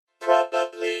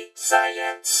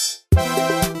Science.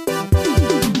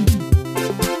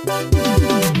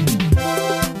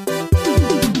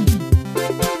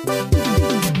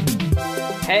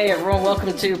 Hey everyone,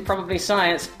 welcome to Probably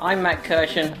Science. I'm Matt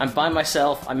Kirshen. I'm by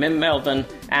myself. I'm in Melbourne.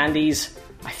 Andy's,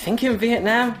 I think, in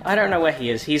Vietnam. I don't know where he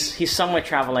is. He's somewhere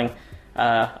traveling.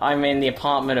 I'm in the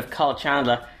apartment of Carl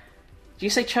Chandler. Do you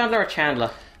say Chandler or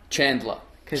Chandler? Chandler.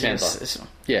 Chandler.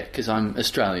 Yeah, because I'm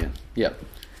Australian. Yep.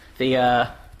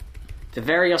 The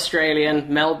very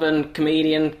Australian Melbourne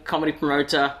comedian, comedy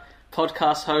promoter,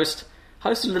 podcast host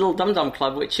of Little Dum Dum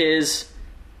Club, which is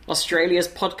Australia's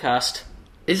podcast.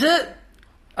 Is it?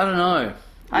 I don't know.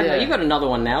 I know, you've got another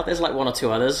one now. There's like one or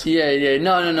two others. Yeah.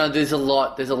 No. There's a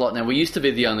lot now. We used to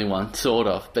be the only one, sort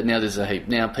of, but now there's a heap.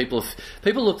 Now people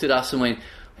looked at us and went,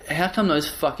 how come those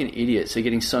fucking idiots are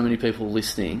getting so many people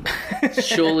listening?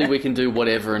 Surely we can do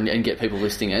whatever and get people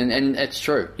listening. And it's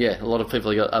true. Yeah, a lot of people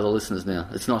have got other listeners now.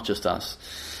 It's not just us.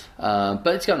 But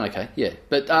it's going okay, yeah.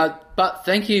 But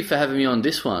thank you for having me on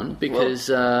this one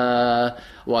because, I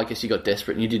guess you got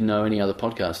desperate and you didn't know any other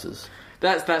podcasters.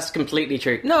 That's completely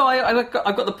true. No, I've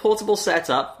got the portable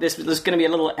setup. There's going to be a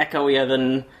little echoier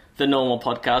than the normal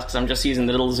podcast because I'm just using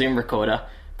the little Zoom recorder.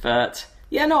 But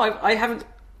yeah, no, I haven't.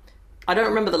 I don't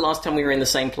remember the last time we were in the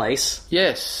same place.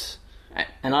 Yes.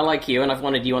 And I like you, and I've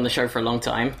wanted you on the show for a long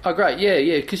time. Oh, great,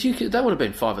 yeah, because that would have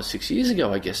been 5 or 6 years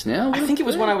ago, I guess, now. I think it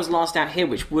was when I was last out here,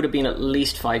 which would have been at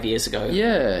least 5 years ago.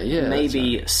 Yeah.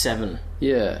 Maybe right. 7.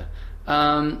 Yeah. So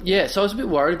I was a bit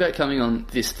worried about coming on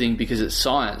this thing because it's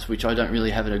science, which I don't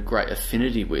really have a great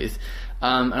affinity with.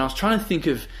 And I was trying to think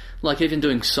of, like, even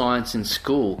doing science in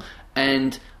school.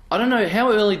 And I don't know,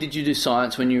 how early did you do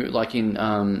science when you were, like, in,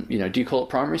 do you call it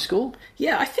primary school?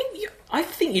 Yeah, I think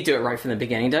you do it right from the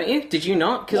beginning, don't you? Did you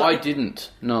not? I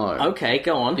didn't, no. Okay,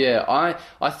 go on. Yeah,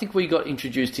 I think we got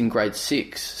introduced in grade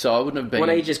 6, so I wouldn't have been... What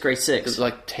age is grade 6? It was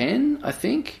like 10, I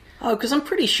think. Oh, because I'm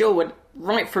pretty sure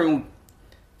right from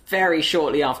very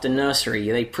shortly after nursery,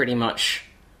 they pretty much,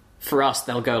 for us,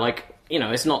 they'll go like,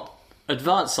 it's not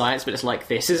advanced science, but it's like,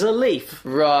 this is a leaf.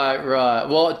 Right.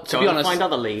 Well, to be honest, find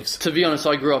other leaves. To be honest,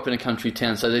 I grew up in a country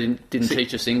town, so they didn't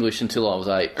teach us English until I was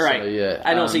 8. Right. So, yeah.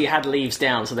 And also you had leaves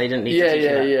down, so they didn't need to teach you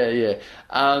that.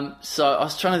 Yeah. So I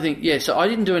was trying to think. Yeah. So I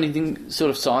didn't do anything sort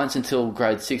of science until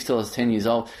grade 6, till I was 10 years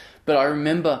old. But I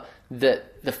remember that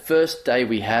the first day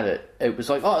we had it was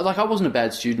like, I wasn't a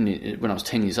bad student when I was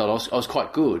 10 years old. I was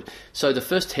quite good. So the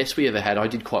first test we ever had, I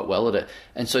did quite well at it.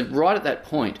 And so right at that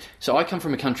point, so I come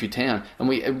from a country town, and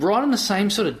right on the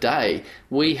same sort of day,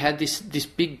 we had this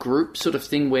big group sort of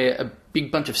thing where a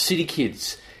big bunch of city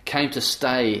kids came to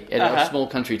stay at our small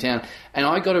country town, and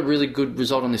I got a really good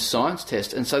result on this science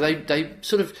test, and so they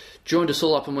sort of joined us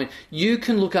all up and went, you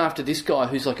can look after this guy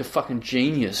who's like a fucking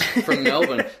genius from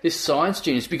Melbourne, this science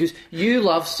genius, because you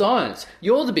love science.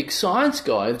 You're the big science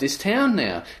guy of this town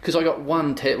now. Because I got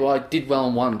one test, I did well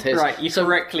on one test. Right, you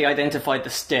correctly identified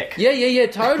the stick. Yeah,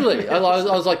 totally. I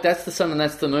was like, that's the sun and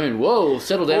that's the moon. Whoa,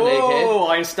 settle down there, kid. Whoa,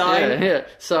 Einstein. Yeah.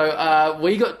 So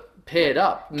we got paired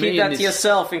up. Keep that to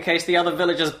yourself in case the other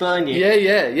villagers burn you.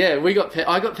 Yeah.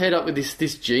 I got paired up with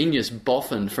this genius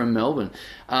boffin from Melbourne.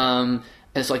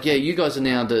 And it's like, yeah, you guys are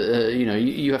now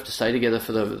you have to stay together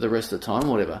for the rest of the time,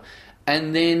 or whatever.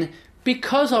 And then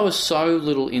because I was so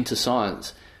little into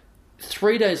science,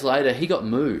 3 days later he got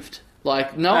moved.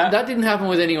 Like, no, that didn't happen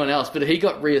with anyone else, but he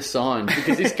got reassigned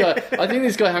because this guy, I think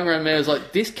this guy hung around me and was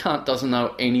like, this cunt doesn't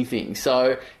know anything.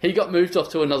 So he got moved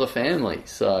off to another family.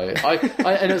 So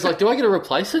and it was like, do I get to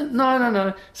replace it?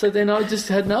 No. So then I just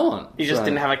had no one. You just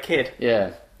didn't have a kid.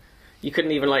 Yeah. You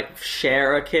couldn't even,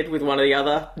 share a kid with one or the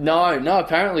other? No,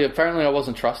 apparently I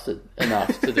wasn't trusted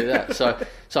enough to do that.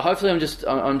 So hopefully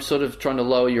I'm sort of trying to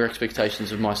lower your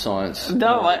expectations of my science.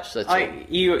 No,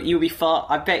 you'll be far...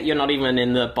 I bet you're not even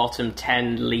in the bottom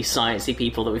 10 least sciencey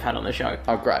people that we've had on the show.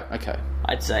 Oh, great, okay.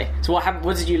 I'd say. So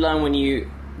what did you learn when you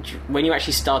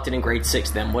actually started in grade 6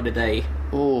 then? What did they...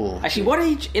 Oh. Actually, what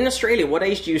age... In Australia, what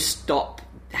age do you stop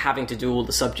having to do all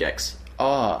the subjects?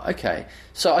 Oh, okay.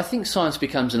 So I think science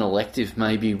becomes an elective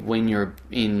maybe when you're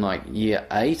in year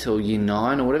 8 or year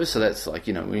 9 or whatever. So that's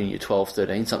when you're 12,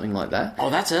 13, something like that.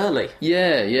 Oh, that's early.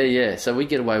 Yeah. So we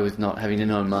get away with not having to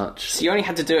know much. So you only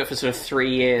had to do it for sort of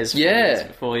 3 years. Yeah.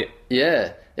 Before you...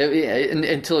 Yeah.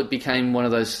 Until it became one of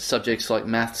those subjects like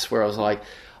maths where I was like,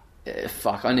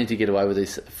 fuck, I need to get away with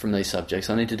this from these subjects.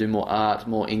 I need to do more art,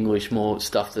 more English, more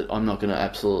stuff that I'm not going to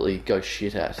absolutely go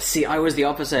shit at. See, I was the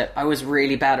opposite. I was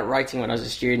really bad at writing when I was a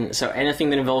student, so anything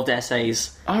that involved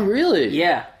essays... Oh, really?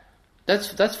 Yeah.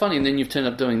 That's funny, and then you've turned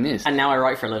up doing this. And now I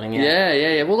write for a living, yeah.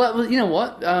 Yeah. Well, you know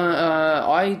what?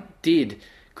 I did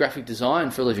graphic design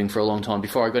for a living for a long time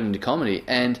before I got into comedy,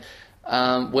 and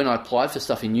when I applied for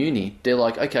stuff in uni, they're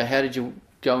like, okay, how did you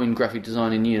go in graphic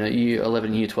design in year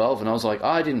 11 and year 12? And I was like,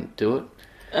 I didn't do it.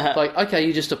 Like, okay,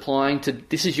 you're just applying to...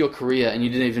 This is your career, and you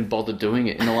didn't even bother doing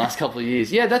it in the last couple of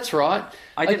years. Yeah, that's right.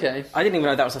 I didn't even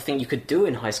know that was a thing you could do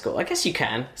in high school. I guess you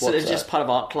can. So it's just part of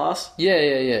art class? Yeah.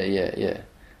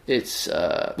 It's...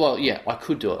 well, yeah, I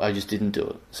could do it. I just didn't do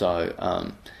it.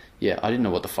 So, yeah, I didn't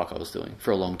know what the fuck I was doing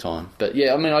for a long time. But,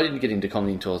 yeah, I mean, I didn't get into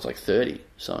comedy until I was, like, 30.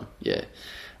 So, yeah.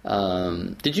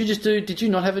 Did you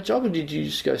not have a job, or did you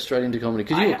just go straight into comedy?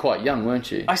 Because you were quite young,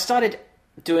 weren't you? I started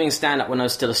doing stand-up when I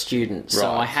was still a student, so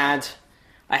Right.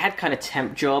 I had kind of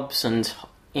temp jobs and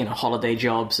holiday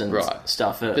jobs and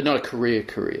stuff. But not a career.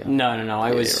 No.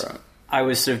 I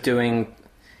was sort of doing,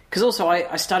 because also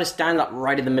I started stand-up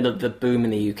right in the middle of the boom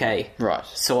in the UK. Right.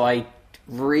 So I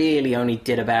really only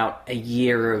did about a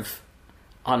year of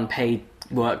unpaid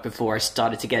work before I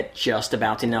started to get just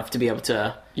about enough to be able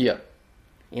to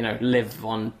live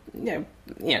on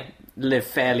live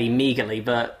fairly meagerly,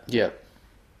 but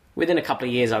within a couple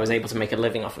of years, I was able to make a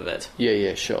living off of it.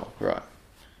 Yeah, sure, right.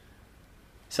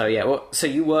 So so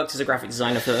you worked as a graphic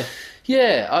designer for?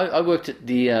 Yeah, I worked at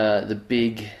the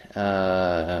big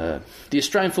the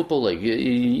Australian Football League.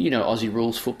 You know Aussie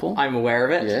Rules football. I'm aware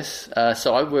of it. Yes.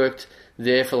 So I worked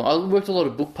there I worked a lot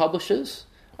of book publishers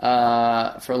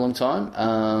for a long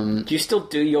time. Do you still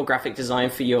do your graphic design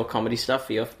for your comedy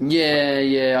stuff?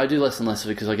 Yeah, I do less and less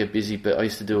of it because I get busy, but I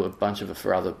used to do a bunch of it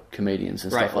for other comedians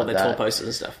and stuff like that. Right, all the tour posters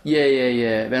and stuff.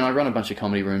 Yeah. Then I run a bunch of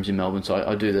comedy rooms in Melbourne, so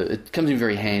I do it comes in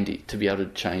very handy to be able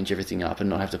to change everything up and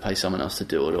not have to pay someone else to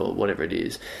do it or whatever it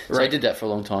is. So I did that for a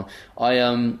long time.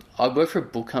 I worked for a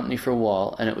book company for a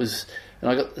while, and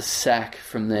I got the sack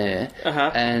from there.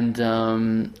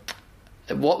 And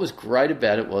what was great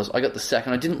about it was I got the sack,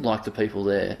 and I didn't like the people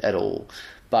there at all.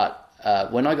 But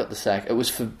when I got the sack, it was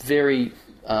for it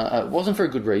wasn't for a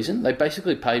good reason. They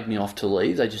basically paid me off to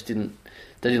leave. They didn't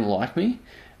like me,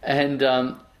 and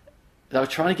they were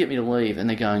trying to get me to leave. And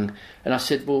they're going, and I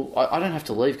said, well, I don't have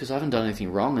to leave because I haven't done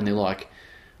anything wrong. And they're like,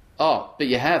 oh, but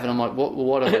you have. And I'm like,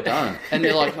 what have I done? And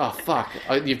they're like, oh fuck,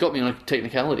 you've got me on a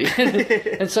technicality.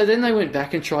 And so then they went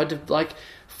back and tried to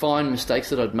find mistakes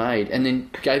that I'd made, and then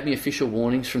gave me official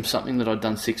warnings from something that I'd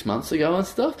done 6 months ago and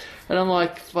stuff. And I'm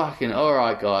like, fucking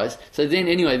alright guys. So then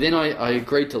I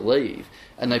agreed to leave,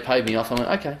 and they paid me off. I'm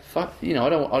like, okay, fuck, I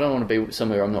don't want to be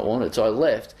somewhere I'm not wanted. So I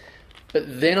left. But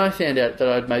then I found out that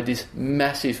I'd made this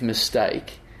massive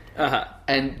mistake,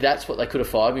 and that's what they could have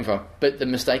fired me from. But the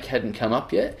mistake hadn't come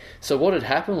up yet. So what had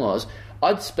happened was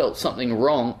I'd spelt something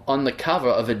wrong on the cover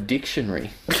of a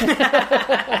dictionary.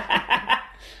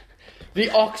 The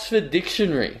Oxford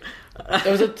Dictionary.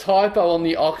 There was a typo on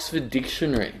the Oxford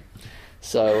Dictionary.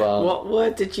 So what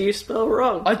word did you spell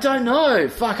wrong? I don't know.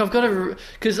 Fuck, I've got to...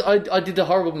 Because I did the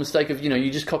horrible mistake of,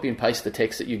 you just copy and paste the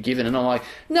text that you're given, and I'm like,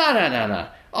 no.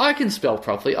 I can spell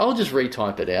properly. I'll just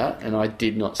retype it out, and I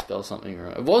did not spell something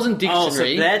wrong. It wasn't dictionary. Oh, so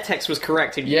their text was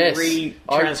correct, and you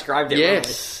re-transcribed it wrong.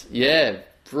 Yes, yeah.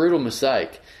 Brutal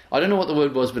mistake. I don't know what the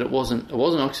word was, but it wasn't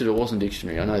Oxford, it wasn't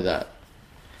dictionary. I know that.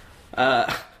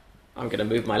 I'm going to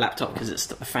move my laptop because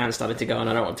the fan started to go and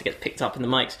I don't want to get picked up in the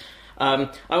mics. I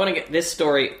want to get this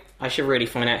story. I should really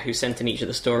find out who sent in each of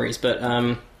the stories, but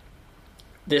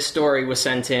this story was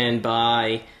sent in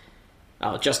by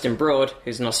Justin Broad,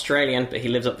 who's an Australian, but he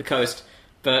lives up the coast.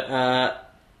 But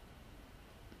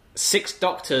 6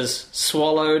 doctors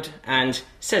swallowed and... It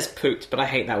says pooped, but I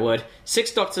hate that word.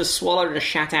 6 doctors swallowed and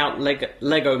shat out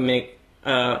Lego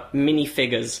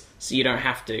minifigures so you don't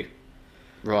have to.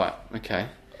 Right, okay.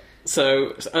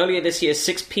 So earlier this year,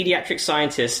 6 pediatric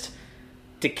scientists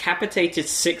decapitated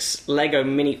 6 Lego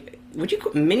would you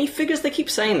call minifigures? They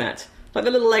keep saying that, like the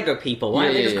little Lego people. Why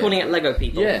are they just calling it Lego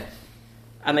people? Yeah.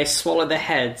 And they swallowed their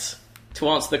heads to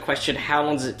answer the question: how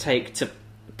long does it take to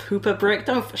poop a brick?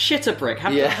 Don't shit a brick.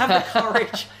 Have the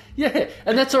courage. Yeah,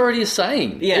 and that's already a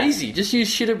saying. Yeah. Easy. Just use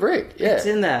shit a brick. Yeah, it's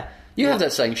in there. You have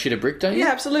that saying, shit a brick, don't you?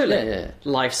 Yeah, absolutely. Yeah.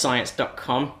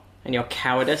 Lifescience.com and your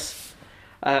cowardice.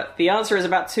 The answer is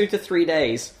about 2 to 3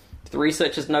 days. The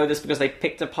researchers know this because they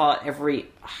picked apart I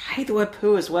hate the word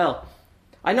poo as well.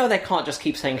 I know they can't just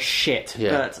keep saying shit,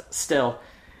 but still.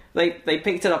 They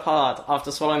picked it apart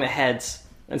after swallowing the heads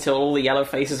until all the yellow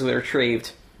faces were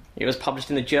retrieved. It was published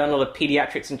in the Journal of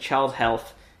Pediatrics and Child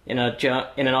Health in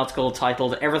an article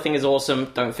titled "Everything is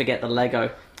Awesome, Don't Forget the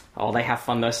Lego." Oh, they have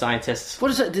fun, those scientists.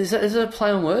 What is that? Is that a play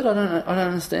on word? I don't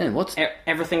understand. What's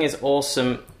Everything is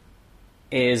Awesome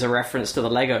is a reference to the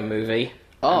Lego movie.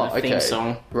 And the theme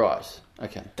song. Right.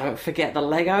 Okay. Don't forget the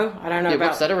Lego? I don't know about...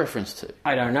 what's that a reference to?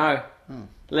 I don't know.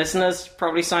 Listeners,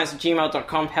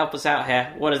 probablyscience@gmail.com, help us out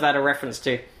here. What is that a reference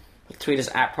to? Tweet us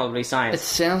at Probably It Science.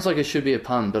 sounds like it should be a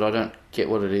pun, but I don't get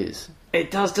what it is.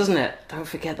 It does, doesn't it? Don't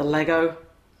forget the Lego.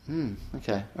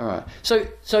 Okay, all right.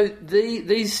 So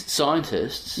these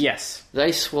scientists, Yes,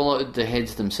 they swallowed the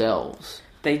heads themselves.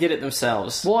 they did it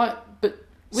themselves. Why? But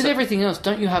with So- everything else,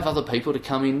 don't you have other people to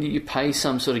come in? You pay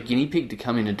some sort of guinea pig to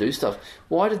come in and do stuff.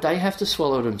 Why did they have to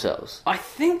swallow it themselves? I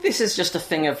think this is just a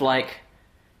thing of, like,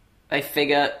 they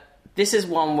figure this is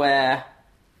one where,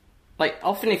 like,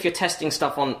 often if you're testing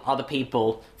stuff on other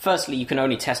people, firstly, you can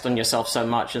only test on yourself so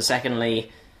much, and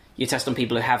secondly, you test on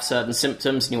people who have certain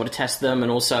symptoms and you want to test them,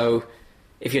 and also,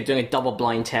 if you're doing a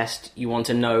double-blind test, you want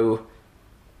to know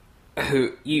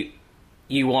who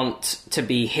you want to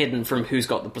be hidden from who's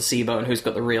got the placebo and who's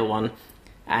got the real one.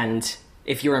 And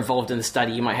if you're involved in the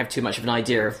study, you might have too much of an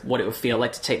idea of what it would feel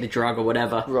like to take the drug or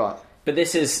whatever. Right. But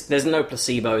there's no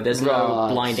placebo, there's no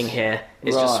Right. blinding here,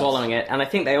 it's Right. just swallowing it. And I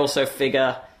think they also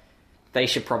figure they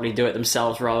should probably do it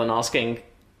themselves rather than asking.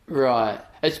 Right.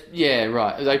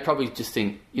 Right. They probably just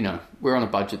think, we're on a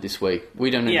budget this week.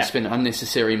 We don't need Yeah. to spend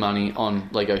unnecessary money on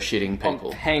Lego shitting On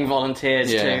people. paying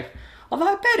volunteers Yeah. too. Although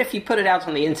I bet if you put it out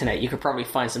on the internet, you could probably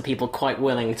find some people quite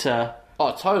willing to.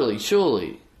 Oh, totally,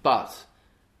 surely. But,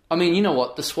 I mean, you know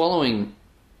what? The swallowing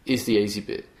is the easy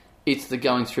bit. It's the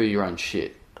going through your own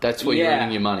shit. That's where you're Yeah.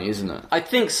 earning your money, isn't it? I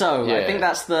think so. I Yeah. think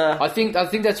that's the. I think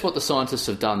that's what the scientists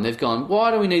have done. They've gone,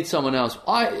 why do we need someone else?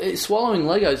 Swallowing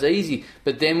Lego's easy,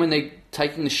 but then when they're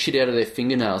taking the shit out of their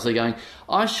fingernails, they're going,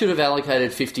 I should have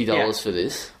allocated $50 for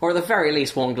this. Or at the very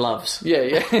least, worn gloves.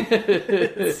 Yeah.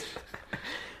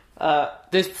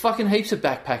 There's fucking heaps of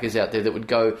backpackers out there that would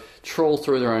go trawl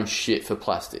through their own shit for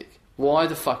plastic. Why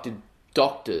the fuck did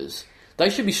doctors... They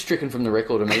should be stricken from the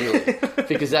record immediately,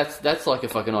 because that's like a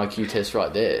fucking IQ test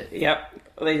right there. Yep,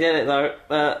 they did it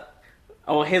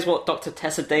though. Here's what Dr.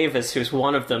 Tessa Davis, who's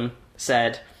one of them,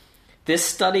 said. This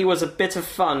study was a bit of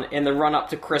fun in the run-up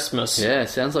to Christmas. Yeah,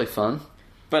 sounds like fun.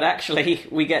 But actually,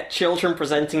 we get children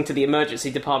presenting to the emergency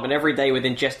department every day with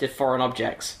ingested foreign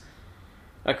objects.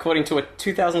 According to a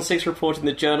 2006 report in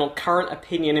the journal Current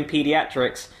Opinion in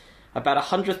Pediatrics, about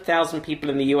 100,000 people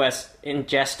in the US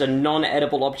ingest a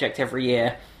non-edible object every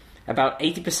year. About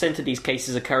 80% of these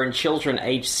cases occur in children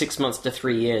aged 6 months to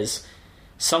 3 years.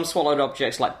 Some swallowed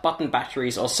objects like button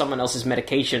batteries or someone else's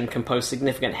medication can pose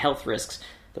significant health risks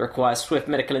that require swift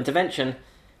medical intervention,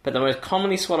 but the most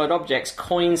commonly swallowed objects,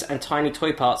 coins and tiny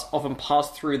toy parts, often pass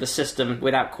through the system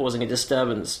without causing a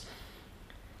disturbance.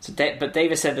 But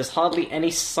Davis said there's hardly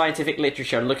any scientific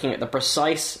literature looking at the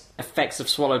precise effects of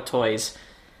swallowed toys.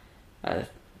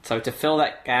 So to fill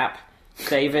that gap,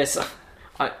 Davis...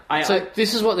 So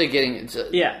this is what they're getting.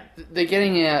 Yeah. They're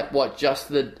getting out, just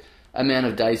the amount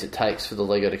of days it takes for the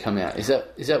Lego to come out. Is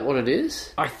that what it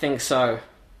is? I think so.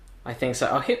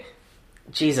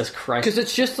 Jesus Christ. Because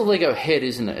it's just the Lego head,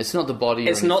 isn't it? It's not the body.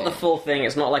 It's not the full thing.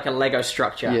 It's not like a Lego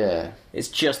structure. Yeah. It's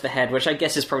just the head, which I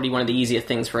guess is probably one of the easier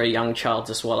things for a young child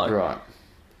to swallow. Right.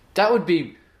 That would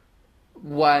be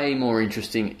way more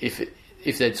interesting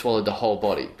if they'd swallowed the whole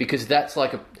body, because that's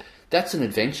an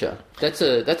adventure. That's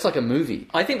like a movie.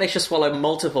 I think they should swallow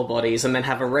multiple bodies and then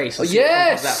have a race. And see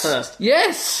Yes. who comes out first.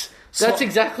 Yes. That's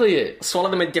exactly it. Swallow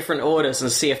them in different orders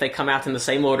and see if they come out in the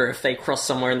same order if they cross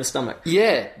somewhere in the stomach.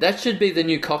 Yeah, that should be the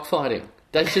new cockfighting.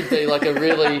 That should be like a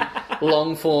really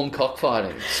long-form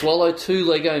cockfighting. Swallow 2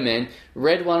 Lego men,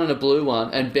 red one and a blue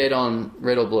one, and bet on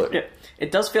red or blue. Yeah. It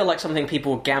does feel like something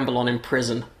people gamble on in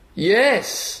prison.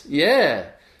 Yes, yeah.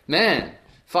 Man,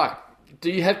 fuck. Do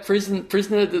you have prisoner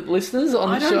listeners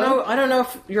on the show? I don't know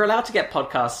if you're allowed to get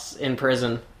podcasts in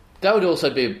prison. That would also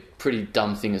be a pretty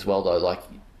dumb thing as well, though. Like,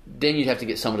 then you'd have to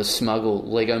get someone to smuggle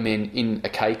Lego men in a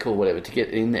cake or whatever to get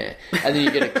it in there. And then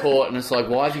you get it caught, and it's like,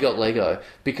 why have you got Lego?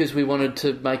 Because we wanted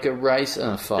to make a race.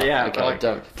 Oh, fuck. Yeah, okay, like,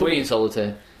 don't. Put me in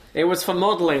solitaire. It was for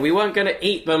modelling. We weren't going to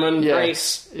eat them and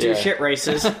do shit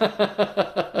races.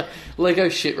 Lego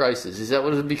shit races. Is that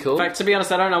what it would be called? In fact, to be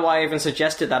honest, I don't know why I even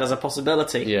suggested that as a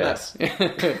possibility. Yes.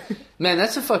 Man,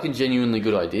 that's a fucking genuinely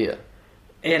good idea.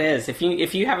 It is. If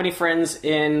you have any friends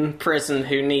in prison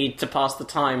who need to pass the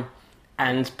time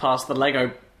and pass the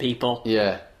Lego people...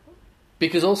 Yeah.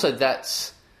 Because also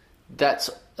that's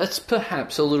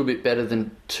perhaps a little bit better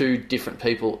than 2 different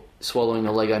people swallowing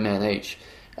a Lego man each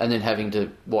and then having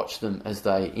to watch them as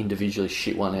they individually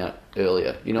shit one out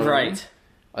earlier. You know what I mean?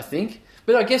 I think.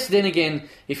 But I guess then again,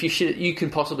 if you can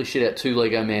possibly shit out 2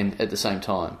 Lego men at the same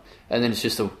time. And then it's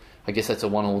just I guess that's a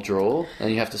 1-1 draw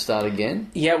and you have to start again.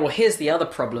 Yeah, well, here's the other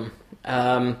problem.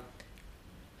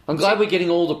 I'm glad we're getting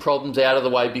all the problems out of the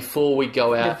way before we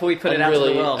go out. Before we put and it out to the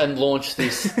really, world. and launch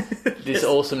this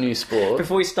awesome new sport.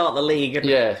 Before we start the league.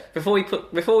 Yeah. Before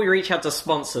we reach out to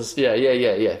sponsors.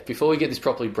 Yeah. Before we get this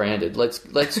properly branded, let's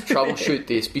troubleshoot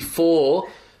this before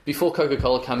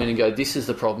Coca-Cola come in and go, this is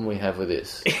the problem we have with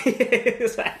this.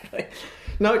 Exactly.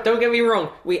 No, don't get me wrong.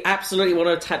 We absolutely want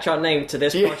to attach our name to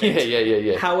this project.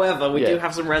 Yeah. However, we do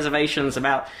have some reservations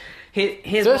about...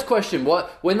 Here's First question,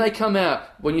 when they come out,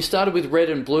 when you started with red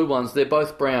and blue ones, they're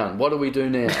both brown. What do we do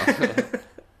now?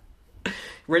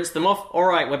 Rinse them off. All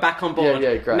right, we're back on board.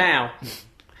 Yeah, great. Now,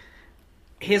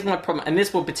 here's my problem, and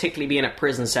this will particularly be in a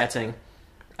prison setting.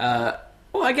 Well,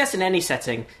 I guess in any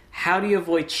setting. How do you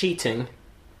avoid cheating?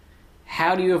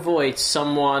 How do you avoid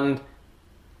someone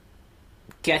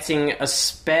getting a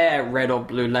spare red or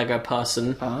blue Lego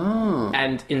person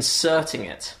and inserting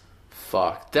it?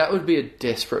 Fuck, that would be a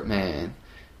desperate man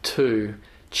to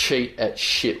cheat at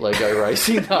shit Lego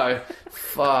racing though.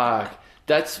 Fuck.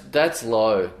 That's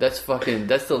low. That's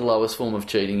the lowest form of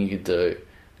cheating you could do.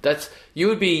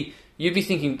 You'd be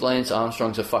thinking Lance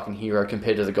Armstrong's a fucking hero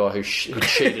compared to the guy who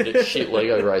cheated at shit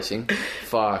Lego racing.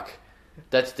 Fuck.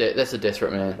 That's a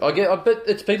desperate man. I bet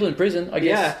it's people in prison, I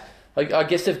guess. Yeah. I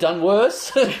guess they've done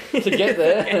worse to get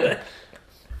there.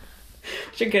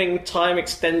 You're getting time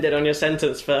extended on your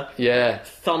sentence for Yeah.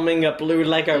 thumbing a blue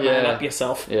Lego man up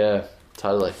yourself. Yeah,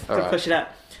 totally. All right. Push it out.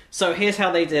 So here's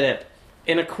how they did it.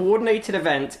 In a coordinated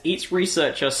event, each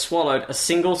researcher swallowed a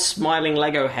single smiling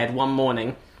Lego head one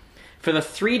morning. For the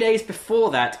 3 days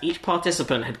before that, each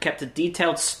participant had kept a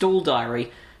detailed stool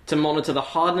diary to monitor the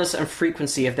hardness and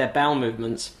frequency of their bowel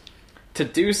movements. To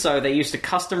do so, they used a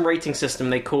custom rating system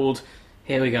they called,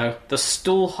 here we go, the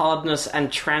Stool Hardness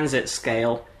and Transit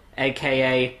Scale,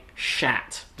 aka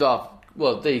SHAT. Oh,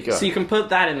 well, there you go. So you can put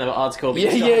that in the article, but you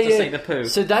still have to say the poo.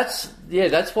 So that's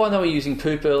why they were using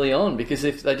poop early on, because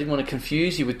if they didn't want to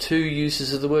confuse you with two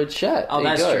uses of the word shat. Oh,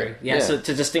 there that's you go. true. Yeah, so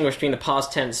to distinguish between the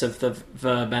past tense of the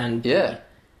verb and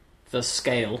the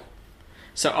scale.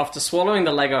 So after swallowing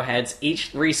the Lego heads,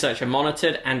 each researcher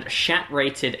monitored and shat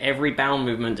rated every bowel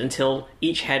movement until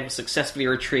each head was successfully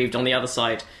retrieved on the other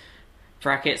side.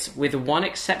 Brackets, with one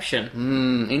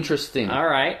exception. Interesting. All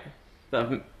right.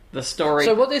 The story...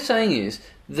 So what they're saying is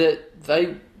that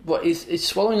is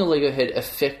swallowing a Lego head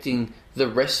affecting the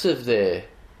rest of their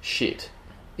shit?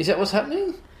 Is that what's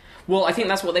happening? Well, I think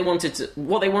that's what they wanted to...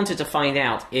 What they wanted to find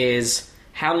out is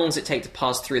how long does it take to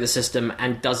pass through the system,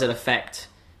 and does it affect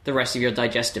the rest of your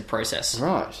digestive process?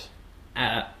 Right.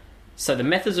 So the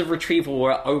methods of retrieval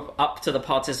were up to the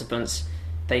participants.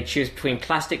 They choose between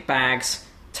plastic bags,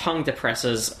 tongue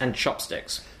depressors, and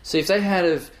chopsticks. So if they had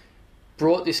have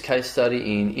brought this case study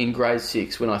in grade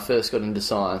 6 when I first got into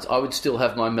science, I would still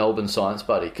have my Melbourne science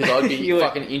buddy, because I'd be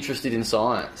fucking interested in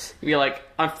science. You'd be like,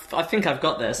 I think I've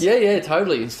got this. Yeah,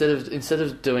 totally. Instead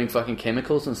of doing fucking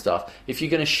chemicals and stuff, if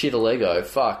you're going to shit a Lego,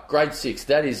 fuck, grade 6,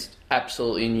 that is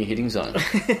absolutely in your hitting zone.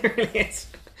 It really is.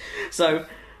 So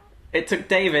it took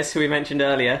Davis, who we mentioned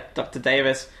earlier, Dr.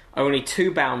 Davis, only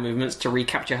 2 bowel movements to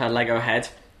recapture her Lego head,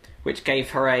 which gave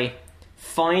her a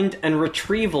find and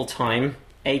retrieval time,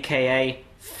 aka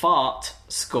fart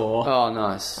score. Oh,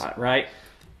 nice. Right?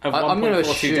 Of I'm going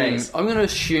 1.42 days. to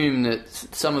assume that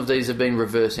some of these have been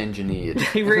reverse engineered.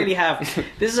 They really have.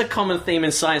 This is a common theme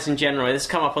in science in general. This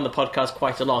has come up on the podcast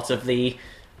quite a lot, of the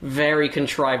very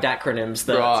contrived acronyms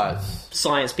that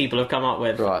science people have come up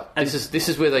with. Right. And this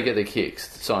is where they get their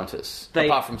kicks, scientists.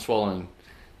 Apart from swallowing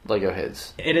Lego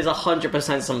heads. It is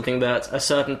 100% something that a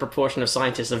certain proportion of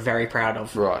scientists are very proud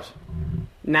of. Right.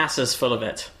 NASA's full of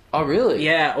it. Oh, really?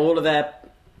 Yeah, all of their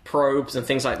probes and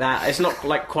things like that. It's not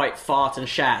like quite fart and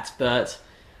shat, but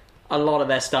a lot of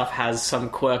their stuff has some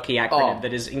quirky acronym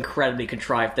that is incredibly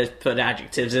contrived. They've put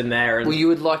adjectives in there. And well, you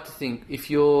would like to think if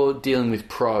you're dealing with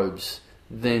probes,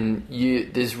 then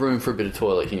there's room for a bit of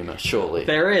toilet humour, surely.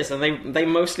 There is, and they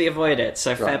mostly avoid it,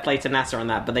 so fair play to NASA on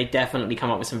that, but they definitely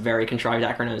come up with some very contrived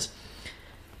acronyms.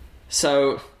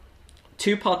 So,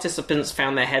 2 participants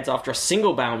found their heads after a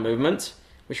single bowel movement,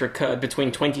 which occurred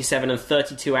between 27 and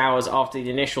 32 hours after the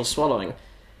initial swallowing.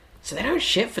 So they don't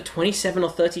shit for 27 or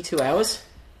 32 hours?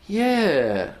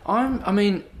 Yeah.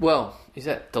 Is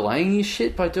that delaying your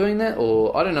shit by doing that?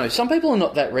 Or, I don't know. Some people are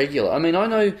not that regular. I mean, I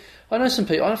know some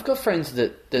people. I've got friends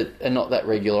that are not that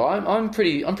regular. I'm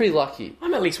pretty lucky.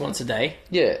 I'm at least once a day.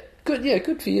 Yeah. Good. Yeah.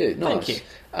 Good for you. Nice. Thank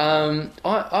you.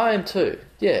 I am too.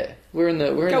 Yeah. We're in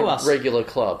the regular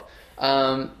club.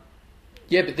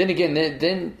 Yeah, but then again,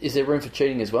 then is there room for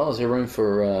cheating as well? Is there room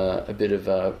for a bit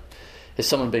of? Has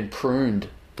someone been pruned?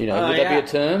 You know, would that be a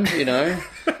term? You know,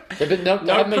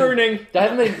 no pruning.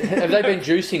 Have they been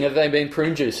juicing? Have they been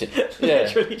prune juicing?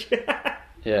 Yeah.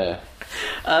 Yeah.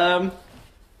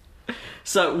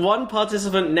 So one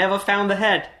participant never found the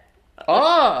head.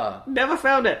 Ah! Never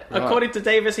found it. Right. According to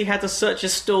Davis, he had to search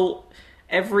his stool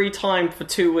every time for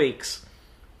 2 weeks.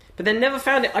 But then never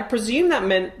found it. I presume that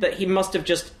meant that he must have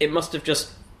lost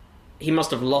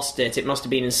it. It must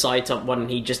have been inside someone and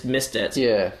he just missed it.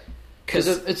 Yeah. Because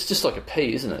it's just like a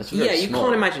pea, isn't it? It's very you small.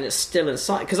 can't imagine it's still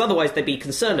inside, because otherwise they'd be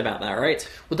concerned about that, right?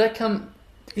 Would that come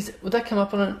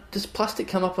up on does plastic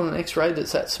come up on an X-ray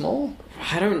that's that small?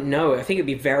 I don't know. I think it'd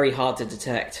be very hard to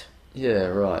detect. Yeah,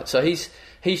 right. So he's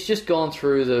just gone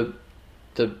through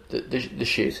the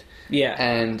shit. Yeah.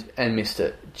 And missed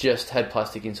it. Just had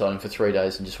plastic inside him for 3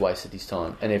 days and just wasted his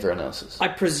time and everyone else's. I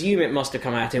presume it must have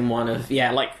come out in one of,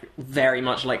 like very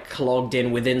much like clogged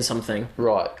in within something.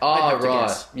 Right. I'd have to Right.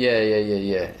 guess. Yeah.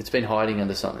 It's been hiding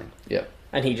under something. Yep.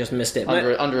 And he just missed it.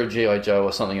 Under a G.I. Joe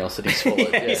or something else that he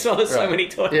swallowed. Yeah, he swallowed so many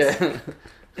toys. Yeah.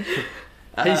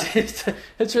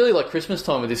 It's really like Christmas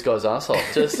time with this guy's arsehole.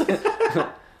 Just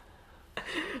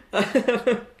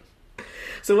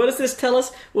So what does this tell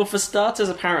us? Well, for starters,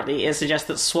 apparently, it suggests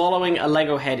that swallowing a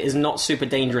Lego head is not super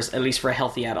dangerous, at least for a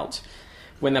healthy adult.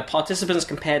 When the participants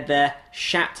compared their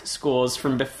SHAT scores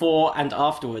from before and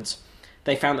afterwards,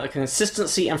 they found that the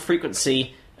consistency and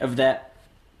frequency of their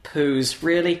poos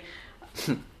really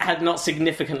had not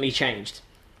significantly changed.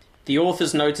 The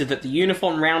authors noted that the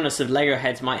uniform roundness of Lego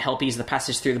heads might help ease the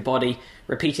passage through the body.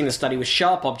 Repeating the study with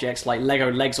sharp objects like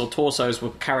Lego legs or torsos will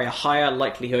carry a higher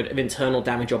likelihood of internal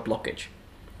damage or blockage.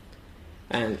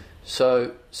 And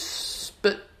so,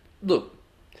 but look,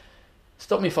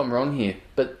 stop me if I'm wrong here,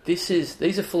 but these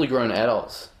are fully grown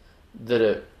adults that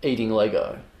are eating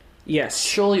Lego. yes,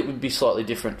 Surely it would be slightly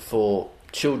different for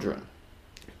children.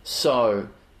 So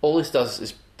all this does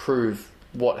is prove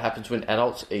what happens when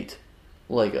adults eat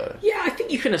Lego. yeah, I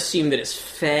think you can assume that it's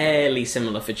fairly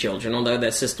similar for children, although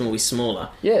their system will be smaller.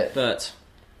 Yeah. But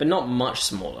not much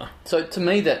smaller. So to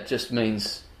me that just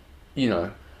means,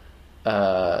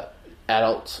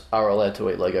 adults are allowed to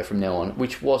eat Lego from now on,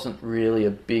 which wasn't really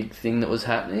a big thing that was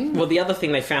happening. Well, the other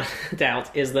thing they found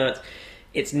out is that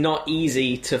it's not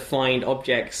easy to find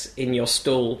objects in your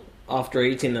stool after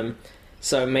eating them.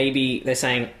 So maybe they're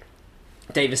saying,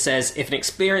 Davis says, if an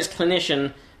experienced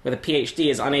clinician with a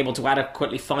PhD is unable to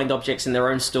adequately find objects in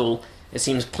their own stool, it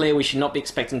seems clear we should not be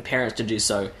expecting parents to do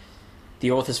so.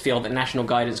 The authors feel that national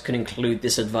guidance could include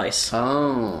this advice.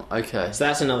 Oh, okay. So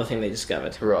that's another thing they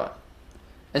discovered. Right.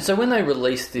 And so when they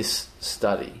released this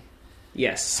study,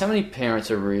 Yes. how many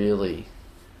parents are really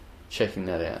checking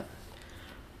that out?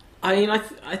 I mean,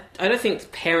 I don't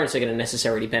think parents are going to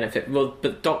necessarily benefit. Well,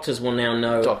 but doctors will now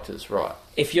know. Doctors, right.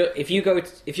 If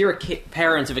you're a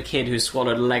parent of a kid who's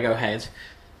swallowed a Lego head,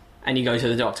 and you go to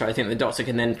the doctor, I think the doctor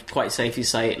can then quite safely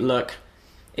say, "Look,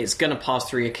 it's going to pass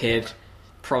through your kid.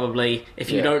 Probably, if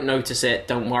you don't notice it,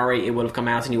 don't worry. It would have come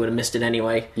out, and you would have missed it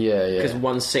anyway." Yeah. Because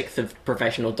 1/6 of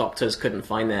professional doctors couldn't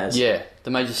find theirs. Yeah,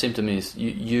 the major symptom is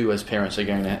you as parents are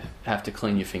going to have to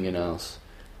clean your fingernails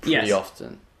pretty Yes.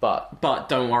 often. But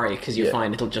don't worry, because you're Yeah.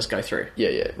 fine. It'll just go through.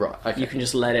 yeah, right. Okay. You can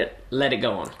just let it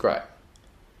go on. Great.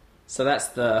 So that's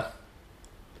the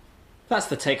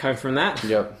take home from that.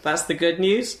 Yep. That's the good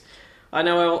news. I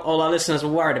know all our listeners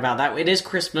were worried about that. It is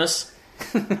Christmas.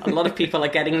 A lot of people are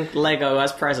getting Lego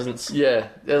as presents. Yeah.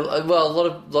 Well, a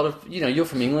lot of you're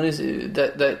from England.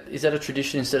 Is that a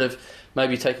tradition instead of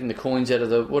maybe taking the coins out of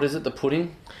the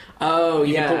pudding? Oh,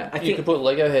 You yeah. you can put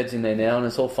Lego heads in there now, and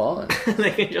it's all fine.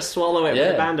 They can just swallow it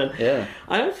with abandon. Yeah.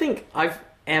 I don't think I've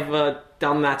ever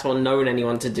done that or known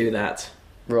anyone to do that.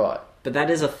 Right. But that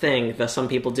is a thing that some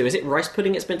people do. Is it rice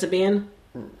pudding it's meant to be in?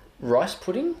 Rice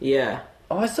pudding? Yeah.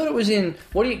 Oh, I thought it was in...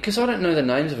 Because I don't know the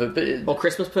names of it, but... Or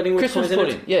Christmas pudding with Christmas coins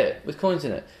pudding, in it? yeah, with coins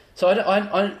in it. So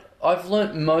I've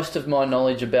learnt most of my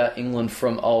knowledge about England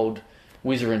from old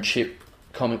Whizzer and Chip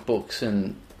comic books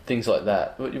and things like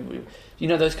that. You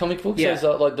know those comic books? Yeah.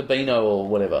 Those, like the Beano or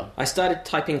whatever. I started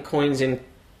typing coins in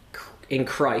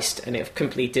Christ, and it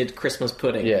completed Christmas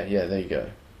pudding. Yeah, there you go.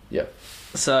 Yep.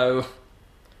 So,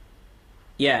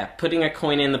 yeah, putting a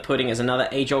coin in the pudding is another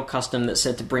age-old custom that's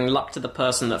said to bring luck to the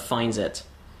person that finds it.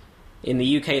 In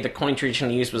the UK, the coin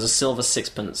traditionally used was a silver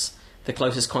sixpence. The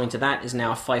closest coin to that is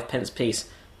now a 5-pence piece.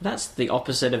 That's the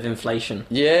opposite of inflation.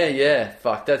 Yeah.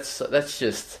 Fuck, that's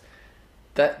just...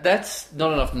 That's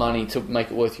not enough money to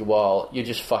make it worth your while. You're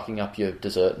just fucking up your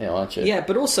dessert now, aren't you? Yeah,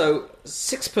 but also,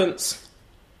 sixpence...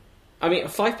 I mean, a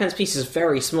 5-pence piece is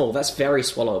very small. That's very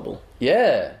swallowable.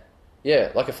 Yeah,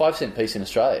 like a 5-cent piece in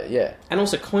Australia, yeah. And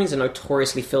also, coins are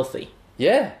notoriously filthy.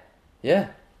 Yeah.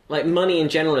 like money in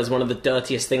general is one of the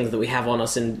dirtiest things that we have on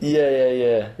us, and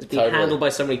Yeah. it's been handled by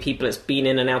so many people. It's been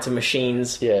in and out of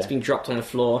machines. Yeah. It's been dropped on the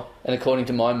floor. And according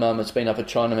to my mum, it's been up a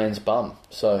Chinaman's bum.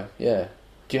 So, yeah.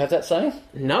 Do you have that saying?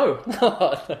 No.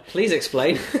 Please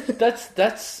explain.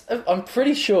 That's. I'm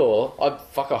pretty sure. I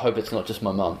hope it's not just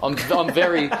my mum. I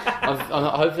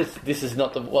hope this is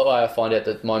not the way I find out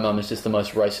that my mum is just the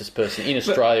most racist person in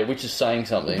Australia, which is saying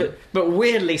something. But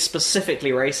weirdly,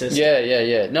 specifically racist.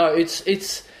 Yeah. No,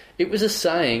 it was a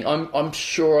saying. I'm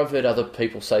sure I've heard other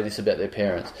people say this about their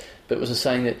parents, but it was a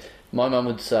saying that my mum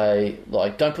would say,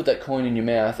 like, "Don't put that coin in your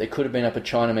mouth. It could have been up a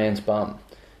Chinaman's bum."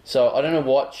 So I don't know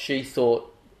what she thought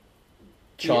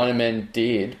Chinamen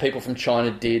did, people from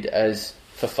China did as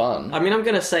for fun. I mean, I'm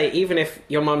going to say, even if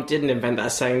your mum didn't invent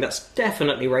that saying, that's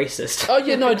definitely racist. Oh,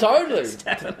 yeah, no, totally.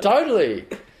 Totally.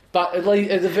 But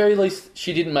at the very least,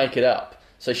 she didn't make it up.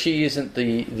 So she isn't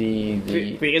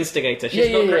the instigator.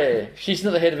 She's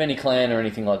not the head of any clan or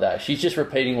anything like that. She's just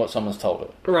repeating what someone's told her.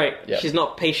 Right. Yep. She's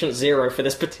not patient zero for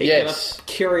this particular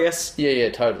curious... Yeah,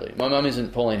 totally. My mum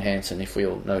isn't Pauline Hanson, if we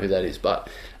all know who that is. But,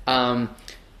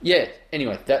 yeah,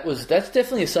 anyway, that's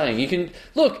definitely a saying. You can...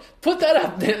 put that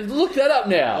up. Look that up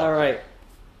now. All right.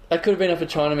 That could have been up a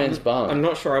Chinaman's bum. I'm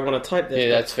not sure I want to type this.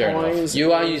 Yeah, that's fair enough.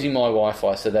 You are using my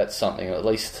Wi-Fi, so that's something. At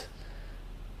least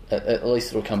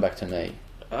it'll come back to me.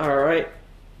 All right.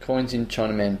 Coins in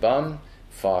Chinaman bum.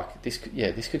 Fuck. This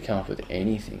could come up with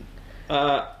anything.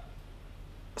 0.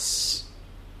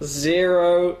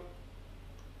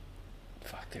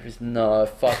 Fuck. There is no.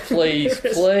 Fuck. Please,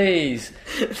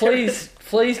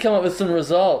 please come up with some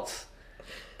results.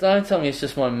 Don't tell me it's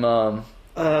just my mum.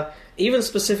 Even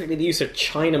specifically the use of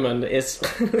Chinaman is...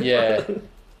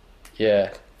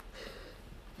 Yeah.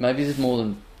 Maybe it's more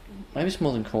than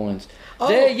coins. Oh.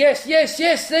 There, yes,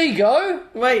 there you go.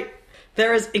 Wait,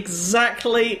 there are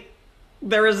exactly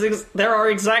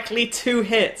 2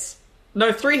 hits.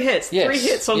 No, 3 hits. Yes, 3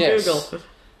 hits on Google.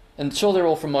 And sure, they're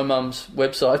all from my mum's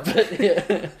website, but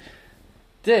yeah.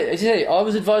 I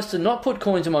was advised to not put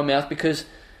coins in my mouth because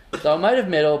they were made of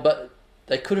metal, but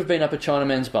they could have been up a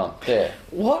Chinaman's bum. There.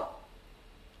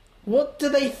 What do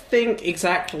they think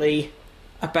exactly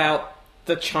about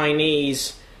the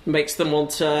Chinese makes them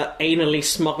want to anally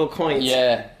smuggle coins?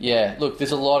 Yeah. Look,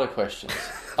 there's a lot of questions.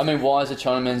 I mean, why is a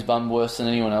Chinaman's bum worse than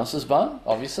anyone else's bum?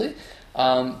 Obviously.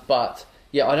 But,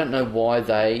 yeah, I don't know why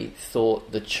they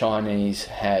thought the Chinese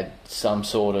had some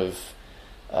sort of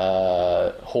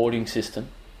hoarding system.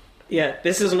 Yeah,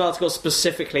 this is an article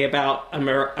specifically about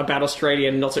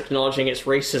Australia not acknowledging its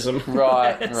racism.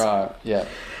 Right, yeah.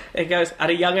 It goes, at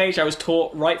a young age, I was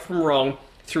taught right from wrong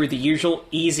through the usual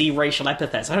easy racial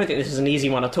epithets. I don't think this is an easy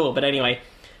one at all, but anyway,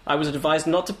 I was advised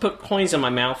not to put coins in my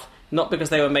mouth, not because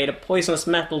they were made of poisonous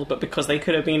metal, but because they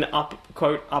could have been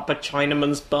quote, up a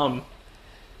Chinaman's bum.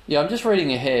 Yeah, I'm just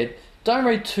reading ahead. Don't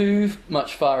read too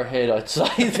much far ahead, I'd say.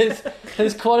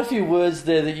 There's quite a few words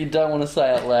there that you don't want to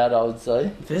say out loud, I would say.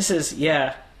 This is,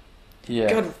 yeah. Yeah.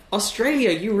 God, Australia,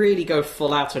 you really go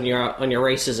full out on your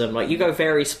racism. Like, you go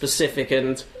very specific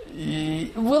and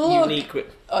unique. Look,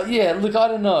 I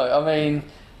don't know. I mean,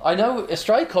 I know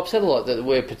Australia cops had a lot that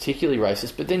were particularly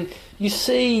racist, but then you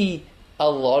see a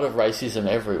lot of racism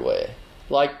everywhere.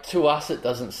 Like, to us, it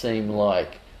doesn't seem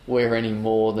like we're any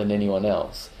more than anyone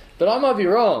else. But I might be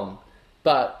wrong.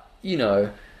 But, you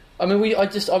know, I mean,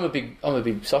 I'm a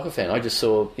big soccer fan. I just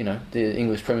saw, you know, the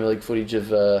English Premier League footage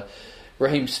of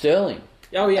Raheem Sterling.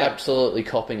 Oh, yeah. Absolutely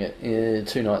copping it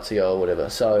 2 nights ago or whatever.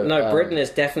 So no, Britain is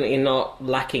definitely not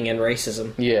lacking in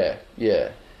racism. Yeah.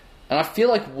 And I feel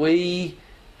like we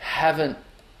haven't,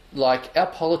 like, our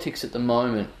politics at the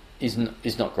moment is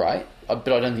not great,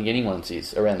 but I don't think anyone's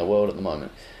is around the world at the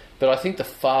moment. But I think the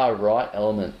far-right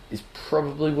element is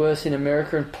probably worse in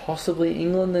America and possibly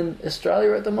England than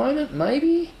Australia at the moment,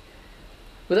 maybe?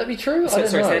 Would that be true? Sorry,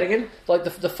 say that again? Like,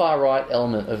 the far-right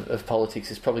element of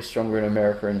politics is probably stronger in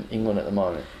America and England at the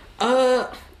moment.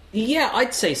 Yeah,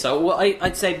 I'd say so. Well,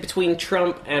 I'd say between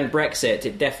Trump and Brexit,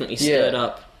 it definitely stirred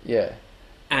up. Yeah.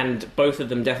 And both of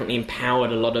them definitely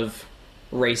empowered a lot of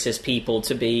racist people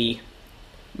to be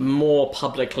more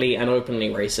publicly and openly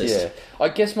racist. Yeah. I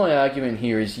guess my argument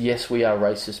here is, yes, we are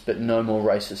racist, but no more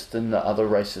racist than the other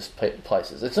racist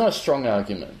places. It's not a strong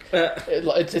argument.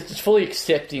 It's fully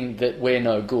accepting that we're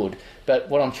no good, but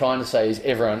what I'm trying to say is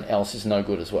everyone else is no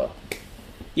good as well.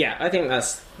 Yeah, I think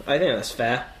that's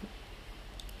fair.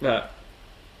 But,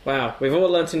 wow, we've all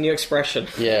learnt a new expression.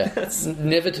 Yeah.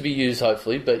 Never to be used,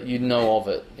 hopefully, but you know of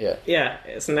it. Yeah. Yeah,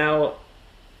 it's now...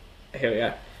 Here we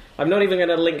go. I'm not even going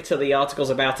to link to the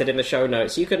articles about it in the show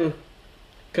notes. You can...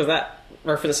 Because that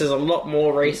references a lot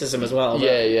more racism as well.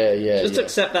 Yeah. Just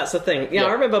accept that's the thing. Yeah,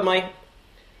 I remember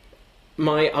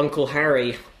my Uncle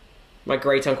Harry, my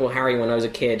great Uncle Harry, when I was a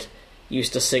kid,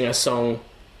 used to sing a song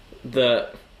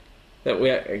that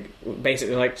we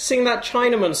basically like, sing that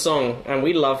Chinaman song, and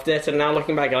we loved it. And now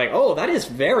looking back, you're like, oh, that is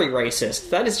very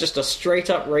racist. That is just a straight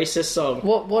up racist song.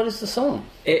 What is the song?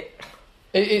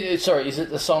 Sorry, is it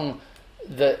the song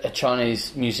that a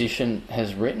Chinese musician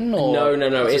has written? Or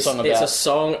No. It's a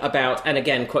song about, and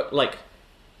again, like,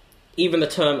 even the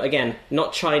term, again,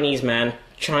 not Chinese man,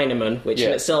 Chinaman, which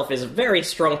in itself is a very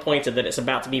strong pointer that it's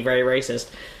about to be very racist.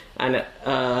 And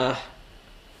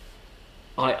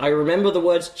I remember the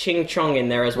words ching chong in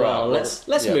there as well. Let's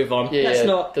move on. That's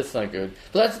not good.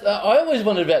 But that's I always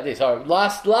wondered about this. All right,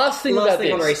 last thing on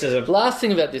racism. Last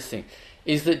thing about this thing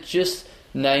is that just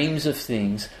names of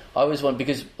things. I always wonder,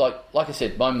 because like I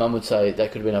said, my mum would say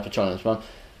that could have been up a Chinese mum.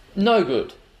 No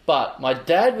good. But my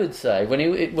dad would say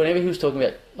whenever he was talking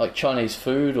about like Chinese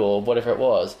food or whatever it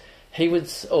was, he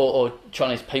would or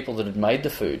Chinese people that had made the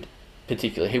food,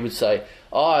 particularly, he would say,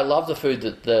 "Oh, I love the food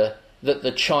that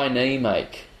the Chinese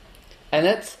make," and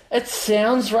it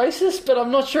sounds racist, but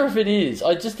I'm not sure if it is.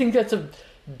 I just think that's a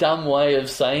dumb way of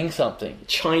saying something.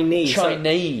 Chinese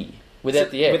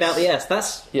without the S. Without the S.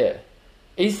 That's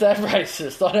Is that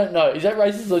racist? I don't know. Is that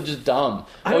racist or just dumb?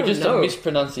 Or just a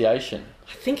mispronunciation?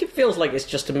 I think it feels like it's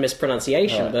just a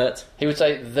mispronunciation, right. But... He would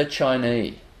say, the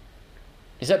Chinese.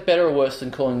 Is that better or worse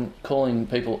than calling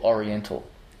people Oriental?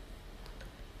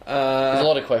 There's a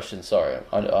lot of questions, sorry.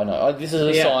 I know. This is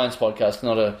a science podcast,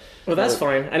 not a... Well, that's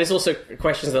fine. And it's also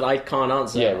questions that I can't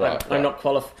answer. Yeah, right. I'm not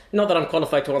qualified... Not that I'm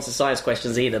qualified to answer science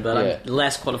questions either, but I'm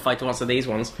less qualified to answer these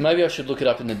ones. Maybe I should look it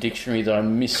up in the dictionary that I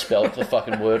misspelled the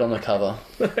fucking word on the cover.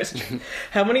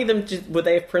 How many of them would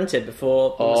they have printed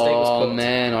before the mistake was caught? Oh,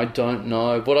 man, I don't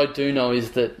know. What I do know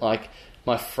is that, like,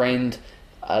 my friend...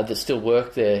 that still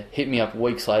worked there hit me up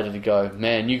weeks later to go,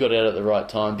 man, you got out at the right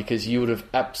time, because you would have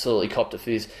absolutely copped a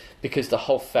fizz, because the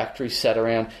whole factory sat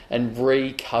around and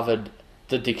recovered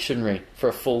the dictionary for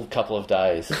a full couple of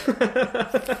days.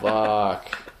 Fuck.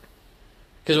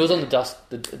 Because it was on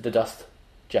the dust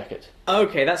jacket.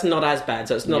 Okay, that's not as bad,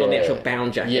 so it's not on the actual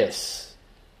bound jacket. Yes.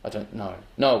 I don't know.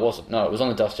 No, it wasn't. No, it was on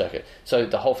the dust jacket. So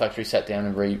the whole factory sat down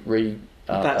and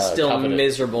that's still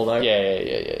miserable, though.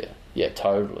 Yeah,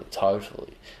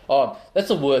 totally. Oh, that's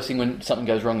the worst thing, when something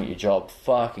goes wrong at your job.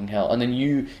 Fucking hell. And then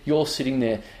you're sitting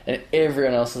there and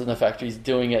everyone else in the factory is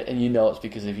doing it, and you know it's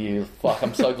because of you. Fuck,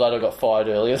 I'm so glad I got fired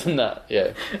earlier than that.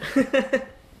 Yeah.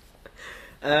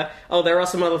 There are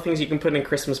some other things you can put in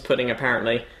Christmas pudding,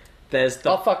 apparently. There's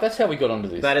the... Oh, fuck, that's how we got onto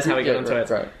this. That is how we got onto it.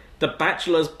 Right. The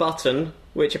bachelor's button,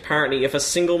 which apparently if a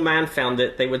single man found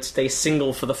it, they would stay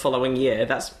single for the following year.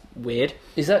 That's weird.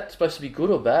 Is that supposed to be good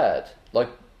or bad? Like...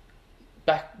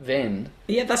 Back then...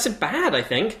 Yeah, that's bad, I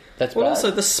think. That's bad.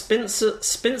 Also, the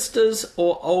spinster's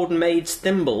or old maid's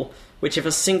thimble, which if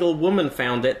a single woman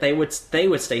found it, they would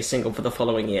stay single for the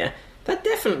following year. That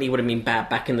definitely would have been bad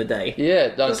back in the day.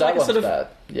 Yeah, no, that was sort bad.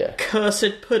 Yeah.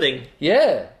 Cursed pudding.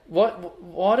 Yeah.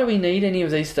 Why do we need any of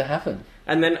these to happen?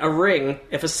 And then a ring,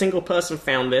 if a single person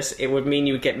found this, it would mean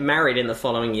you would get married in the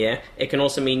following year. It can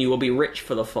also mean you will be rich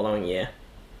for the following year.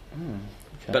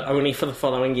 Okay. But only for the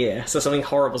following year. So something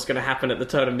horrible is going to happen at the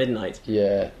turn of midnight.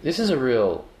 Yeah. This is a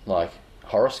real, like,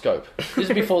 horoscope. This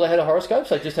is before they had a horoscope,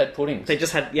 so they just had puddings. They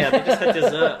just had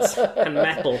desserts and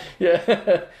metal. Yeah.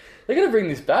 They're going to bring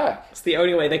this back. It's the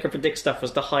only way they could predict stuff, was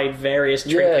to hide various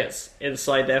trinkets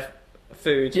inside their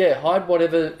food. Yeah, hide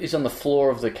whatever is on the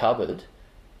floor of the cupboard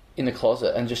in the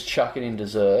closet and just chuck it in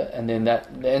dessert, and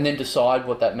then decide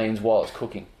what that means while it's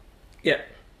cooking. Yeah.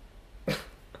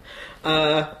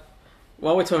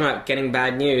 While we're talking about getting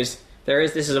bad news,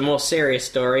 this is a more serious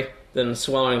story than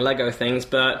swallowing Lego things,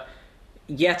 but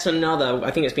yet another,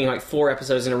 I think it's been like 4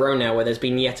 episodes in a row now where there's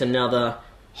been yet another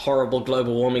horrible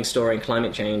global warming story and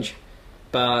climate change.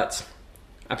 But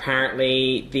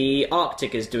apparently the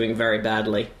Arctic is doing very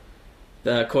badly.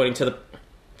 According to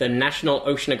the National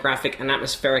Oceanographic and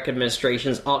Atmospheric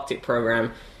Administration's Arctic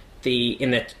program, in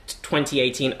the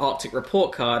 2018 Arctic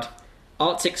report card,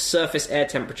 Arctic surface air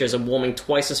temperatures are warming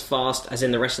twice as fast as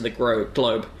in the rest of the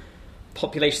globe.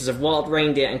 Populations of wild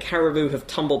reindeer and caribou have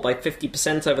tumbled by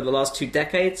 50% over the last 2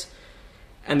 decades,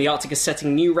 and the Arctic is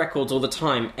setting new records all the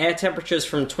time. Air temperatures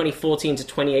from 2014 to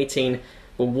 2018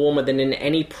 were warmer than in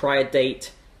any prior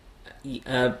date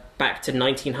back to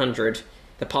 1900.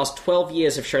 The past 12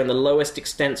 years have shown the lowest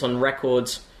extents on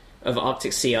records of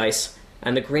Arctic sea ice,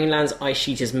 and the Greenland's ice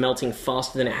sheet is melting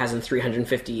faster than it has in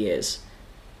 350 years.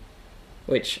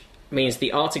 Which means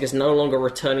the Arctic is no longer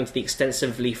returning to the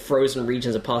extensively frozen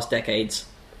regions of past decades.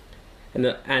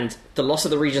 And the loss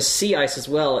of the region's sea ice as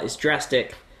well is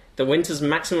drastic. The winter's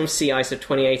maximum sea ice of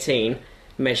 2018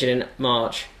 measured in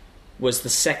March, was the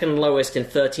second lowest in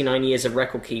 39 years of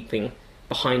record keeping,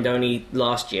 behind only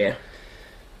last year.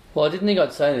 Well, I didn't think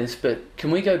I'd say this, but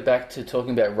can we go back to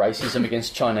talking about racism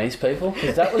against Chinese people?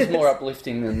 Because that was more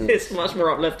uplifting than this. It's much more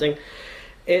uplifting.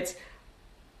 It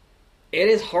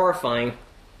is horrifying.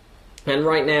 And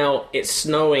right now, it's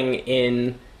snowing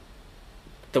in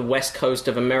the west coast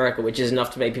of America, which is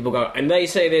enough to make people go, and they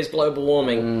say there's global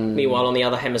warming. Meanwhile, on the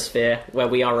other hemisphere, where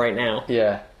we are right now,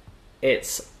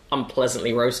 it's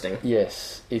unpleasantly roasting.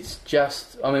 Yes, it's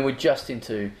just... I mean, we're just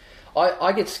into...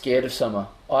 I get scared of summer.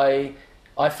 I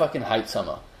fucking hate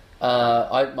summer.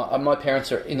 My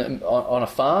parents are on a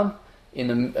farm,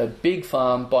 in a big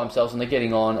farm by themselves, and they're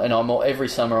getting on, and every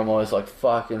summer I'm always like,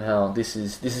 fucking hell, this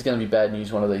is going to be bad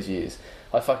news one of these years.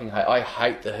 I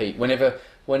hate the heat.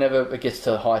 Whenever it gets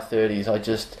to high 30s, I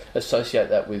just associate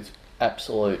that with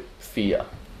absolute fear.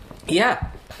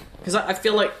 Yeah, because I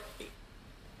feel like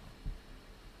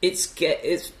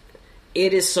it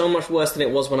is so much worse than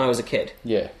it was when I was a kid.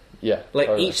 Yeah, like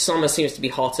totally. Each summer seems to be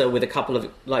hotter with a couple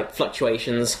of like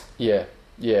fluctuations. Yeah,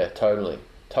 totally.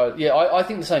 Yeah, I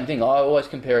think the same thing. I always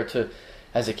compare it to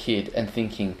as a kid and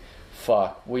thinking,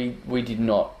 fuck, we did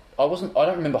not. I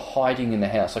don't remember hiding in the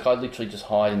house. Like, I literally just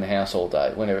hide in the house all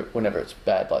day whenever it's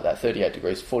bad like that, 38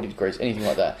 degrees, 40 degrees, anything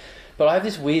like that. But I have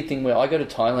this weird thing where I go to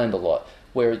Thailand a lot,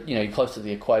 where, you know, you're close to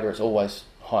the equator, it's always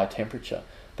high temperature.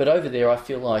 But over there, I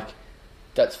feel like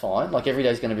that's fine. Like, every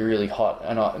day's going to be really hot.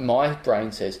 And my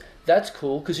brain says, that's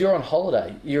cool, because you're on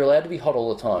holiday. You're allowed to be hot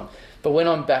all the time. But when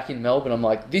I'm back in Melbourne, I'm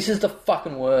like, this is the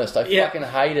fucking worst. I fucking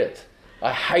hate it.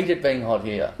 I hate it being hot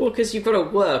here. Well, because you've got to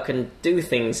work and do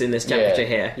things in this temperature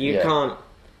here. You can't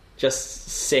just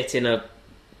sit in a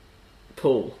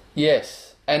pool.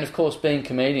 Yes. And, of course, being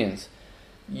comedians,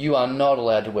 you are not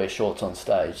allowed to wear shorts on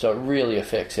stage. So it really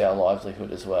affects our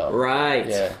livelihood as well. Right.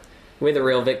 Yeah. We're the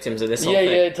real victims of this whole thing.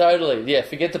 Yeah, totally. Yeah,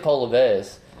 forget the polar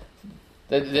bears.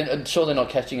 I'm sure they're not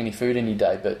catching any food any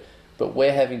day, but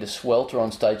we're having to swelter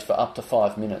on stage for up to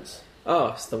 5 minutes. Oh,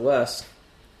 it's the worst.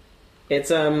 It's,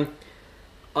 there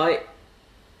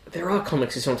are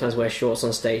comics who sometimes wear shorts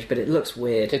on stage, but it looks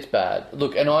weird. It's bad.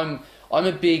 Look, and I'm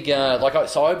a big I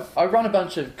run a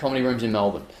bunch of comedy rooms in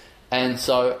Melbourne, and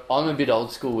so I'm a bit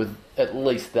old school with at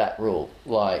least that rule.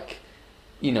 Like,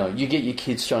 you know, you get your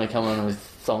kids trying to come on with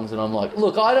songs, and I'm like,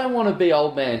 look, I don't want to be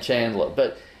old man Chandler,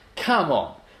 but come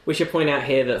on. We should point out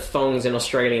here that thongs in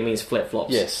Australia means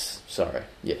flip-flops. Yes, sorry,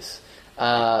 yes,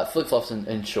 flip-flops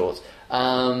and shorts.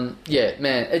 Yeah,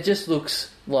 man, it just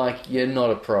looks like you're not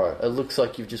a pro. It looks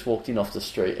like you've just walked in off the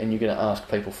street and you're going to ask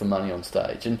people for money on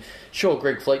stage. And sure,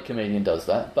 Greg Fleet, comedian, does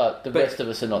that, but the rest of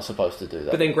us are not supposed to do that.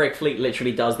 But then Greg Fleet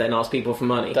literally does then ask people for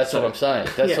money. That's what I'm saying.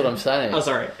 That's what I'm saying. Oh,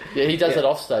 sorry. Yeah, he does it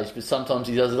off stage, but sometimes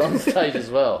he does it on stage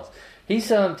as well. He's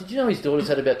did you know his daughter's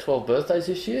had about 12 birthdays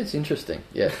this year? It's interesting.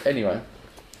 Yeah, anyway.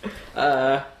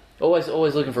 Always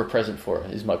looking for a present for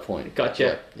her, is my point.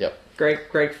 Gotcha. Yep.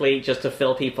 Greg Fleet, just to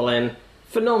fill people in.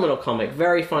 Phenomenal comic.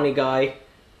 Very funny guy.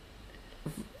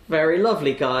 Very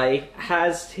lovely guy.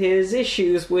 Has his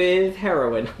issues with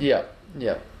heroin. Yeah.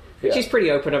 Which he's pretty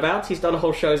open about. He's done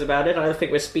whole shows about it. I don't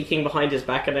think we're speaking behind his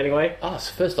back in any way. Oh, it's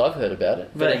the first I've heard about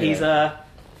it. But anyway. He's,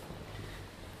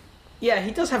 yeah,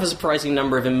 he does have a surprising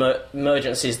number of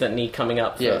emergencies that need coming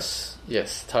up for us.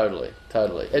 Yes, totally.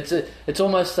 It's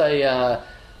almost a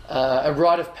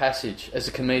rite of passage as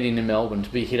a comedian in Melbourne to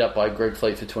be hit up by Greg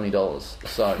Fleet for $20.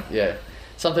 So, yeah.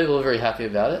 Some people are very happy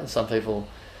about it, and some people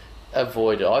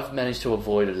avoid it. I've managed to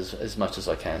avoid it as much as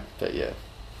I can, but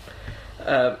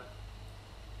yeah.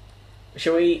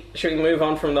 Shall we move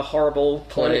on from the horrible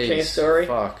climate change story?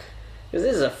 Fuck. Because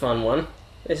this is a fun one.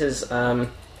 This is, I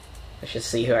should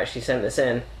see who actually sent this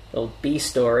in. Little B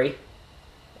story.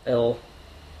 Oh,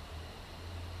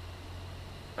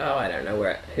 I don't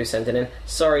know who sent it in.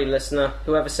 Sorry, listener.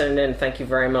 Whoever sent it in, thank you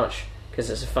very much, because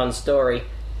it's a fun story.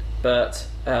 But,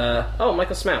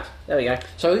 Michael Smout. There we go.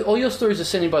 So all your stories are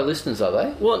sent in by listeners, are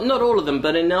they? Well, not all of them,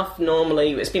 but enough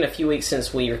normally. It's been a few weeks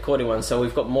since we recorded one, so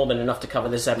we've got more than enough to cover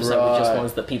this episode with just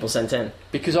ones that people sent in.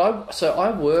 Because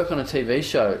I work on a TV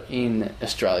show in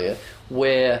Australia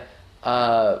where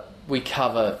we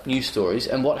cover news stories,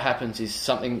 and what happens is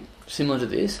something similar to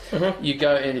this. Mm-hmm. You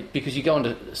go in, because you go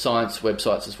onto science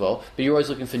websites as well, but you're always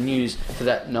looking for news for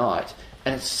that night.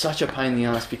 And it's such a pain in the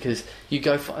ass because you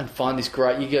go and find this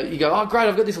great... You go, oh, great,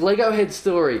 I've got this Lego head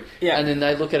story. Yeah. And then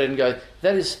they look at it and go,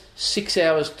 that is 6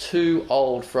 hours too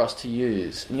old for us to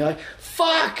use. And you're like,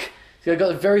 fuck! So they've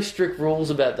got very strict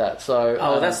rules about that. So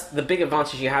that's the big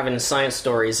advantage you have in science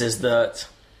stories, is that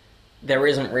there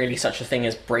isn't really such a thing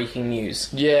as breaking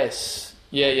news. Yes.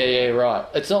 Yeah, right.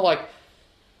 It's not like...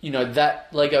 that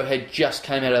Lego head just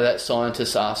came out of that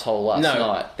scientist's asshole last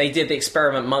night. They did the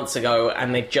experiment months ago,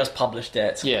 and they've just published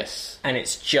it. Yes. And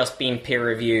it's just been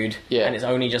peer-reviewed, and it's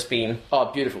only just been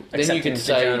beautiful. Then you can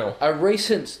say journal. a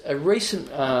recent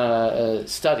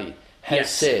study has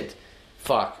said,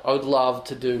 fuck, I would love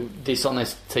to do this on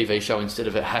this TV show instead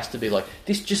of it has to be like,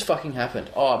 this just fucking happened.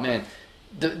 Oh, man.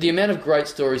 The amount of great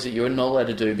stories that you're not allowed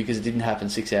to do because it didn't happen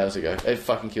 6 hours ago, it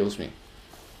fucking kills me.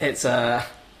 It's,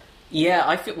 yeah,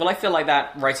 I feel like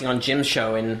that writing on Jim's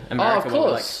show in America. Oh, of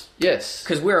course. Yes.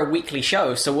 Because we're a weekly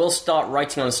show, so we'll start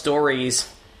writing on stories.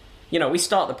 We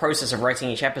start the process of writing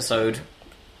each episode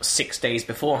 6 days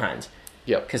beforehand.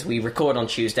 Yep. Because we record on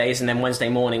Tuesdays, and then Wednesday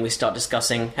morning we start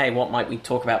discussing, hey, what might we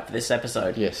talk about for this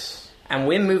episode? Yes. And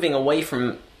we're moving away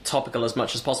from topical as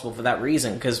much as possible for that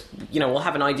reason, because, we'll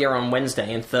have an idea on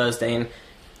Wednesday and Thursday, and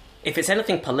if it's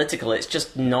anything political, it's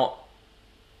just not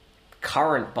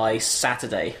current by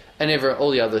Saturday. And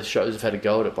all the other shows have had a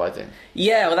go at it by then.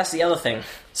 Yeah, well, that's the other thing.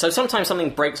 So sometimes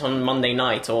something breaks on Monday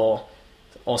night or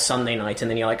Sunday night, and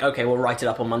then you're like, okay, we'll write it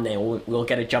up on Monday, or we'll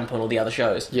get a jump on all the other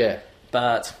shows. Yeah.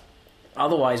 But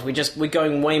otherwise, we're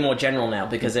going way more general now,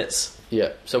 because it's...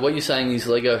 Yeah. So what you're saying is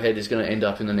Lego Head is going to end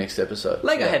up in the next episode.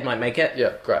 Lego Head might make it.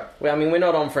 Yeah, great. Well, I mean, we're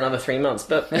not on for another 3 months,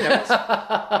 but,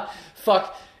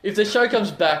 Fuck. If the show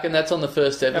comes back and that's on the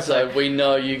first episode, we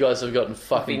know you guys have gotten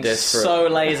fucking desperate. So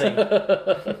lazy.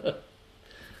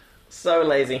 So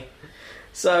lazy.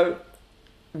 So,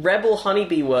 rebel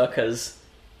honeybee workers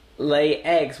lay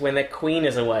eggs when their queen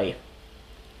is away.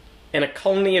 In a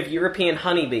colony of European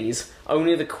honeybees,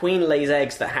 only the queen lays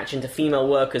eggs that hatch into female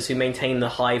workers who maintain the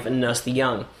hive and nurse the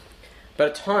young. But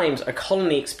at times, a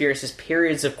colony experiences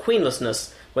periods of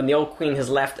queenlessness when the old queen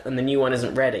has left and the new one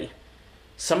isn't ready.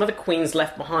 Some of the queens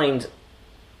left behind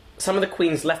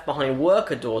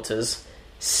worker daughters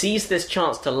seize this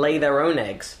chance to lay their own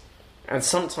eggs, and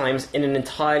sometimes in an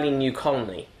entirely new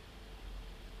colony.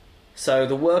 So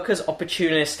the workers'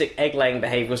 opportunistic egg-laying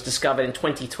behaviour was discovered in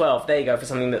 2012. There you go, for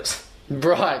something that's...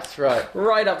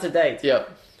 Right up to date. Yep.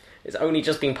 It's only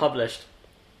just been published.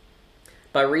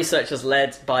 By researchers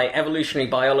led by evolutionary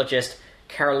biologist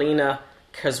Karolina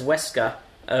Kozłowska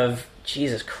of...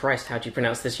 Jesus Christ, how do you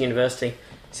pronounce this university?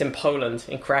 It's in Poland,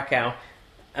 in Krakow.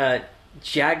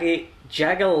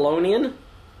 Jagiellonian?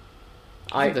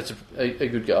 I think that's a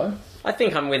good go. I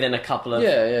think I'm within a couple of...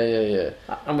 Yeah.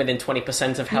 I'm within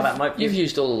 20% of how that might be. You've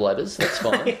used all the letters, that's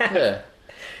fine. Yeah.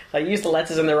 I used the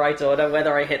letters in the right order.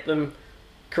 Whether I hit them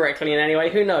correctly in any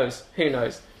way, who knows?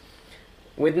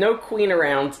 With no queen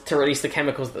around to release the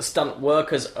chemicals that stunt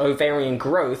workers' ovarian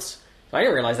growths, I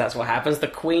didn't realise that's what happens. The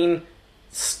queen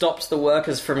stops the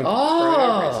workers from growing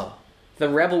ovaries. The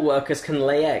rebel workers can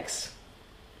lay eggs.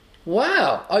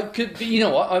 Wow. You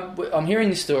know what? I'm hearing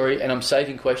this story and I'm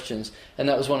saving questions, and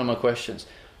that was one of my questions.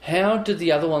 How did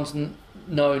the other ones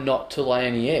know not to lay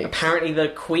any eggs? Apparently the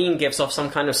queen gives off some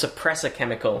kind of suppressor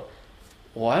chemical.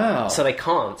 Wow. So they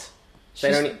can't.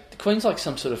 The queen's like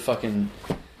some sort of fucking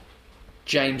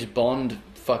James Bond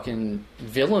fucking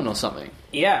villain or something.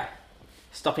 Yeah.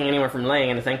 Stopping anyone from laying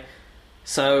anything.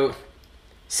 So...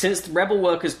 Since the rebel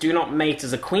workers do not mate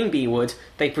as a queen bee would,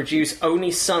 they produce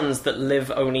only sons that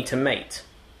live only to mate.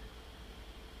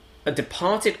 A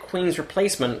departed queen's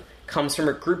replacement comes from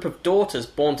a group of daughters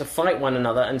born to fight one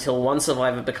another until one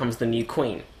survivor becomes the new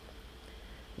queen.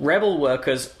 Rebel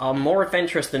workers are more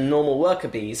adventurous than normal worker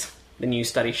bees, the new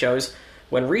study shows.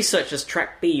 When researchers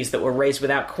tracked bees that were raised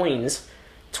without queens,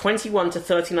 21 to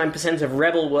 39% of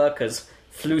rebel workers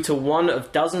flew to one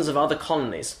of dozens of other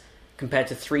colonies, compared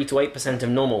to 3 to 8% of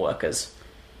normal workers.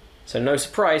 So no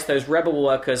surprise, those rebel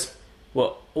workers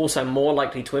were also more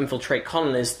likely to infiltrate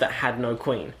colonies that had no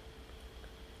queen.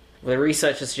 The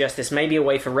researchers suggest this may be a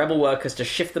way for rebel workers to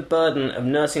shift the burden of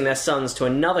nursing their sons to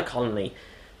another colony,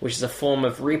 which is a form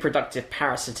of reproductive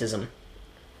parasitism.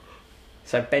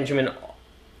 So Benjamin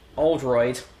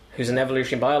Oldroyd, who's an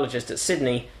evolutionary biologist at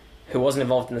Sydney, who wasn't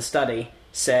involved in the study,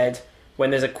 said, "When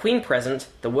there's a queen present,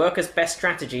 the worker's best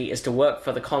strategy is to work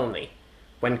for the colony.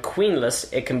 When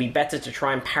queenless, it can be better to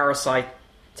try and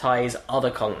parasitize other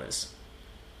colonies."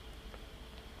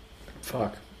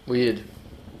 Fuck. Weird.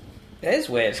 It is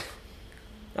weird.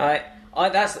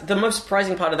 That's the most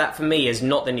surprising part of that for me is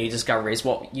not the new discovery, is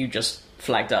what you just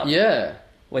flagged up. Yeah.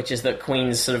 Which is that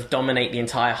queens sort of dominate the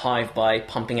entire hive by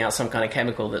pumping out some kind of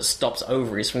chemical that stops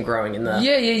ovaries from growing in there.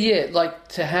 Yeah. Like,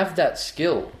 to have that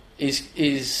skill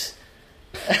is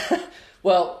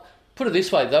well, put it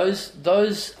this way,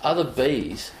 those other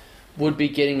bees would be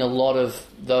getting a lot of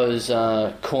those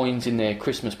coins in their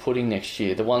Christmas pudding next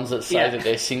year. The ones that say that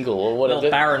they're single or whatever.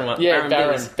 Barren one. Yeah,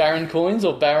 barren coins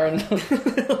or barren.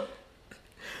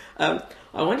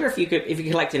 I wonder if you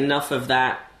collect enough of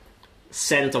that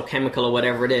scent or chemical or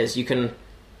whatever it is, you can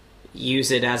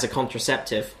use it as a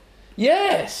contraceptive.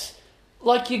 Yes!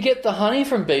 Like you get the honey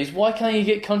from bees, why can't you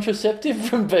get contraceptive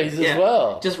from bees as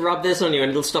well? Just rub this on you and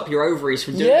it'll stop your ovaries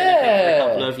from doing anything for a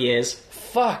couple of years.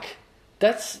 Fuck.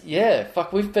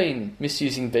 Fuck, we've been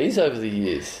misusing bees over the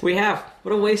years. We have.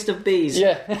 What a waste of bees.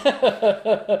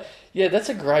 Yeah. Yeah, that's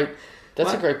a great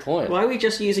point. Why are we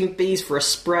just using bees for a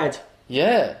spread?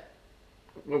 Yeah.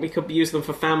 Well, we could use them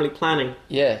for family planning.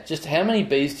 Yeah, just how many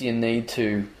bees do you need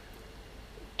to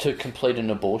complete an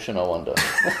abortion, I wonder?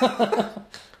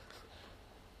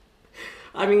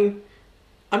 I mean,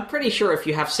 I'm pretty sure if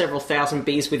you have several thousand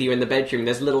bees with you in the bedroom,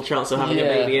 there's little chance of having a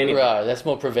baby anyway. Right, that's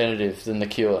more preventative than the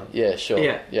cure. Yeah, sure.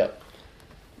 Yeah.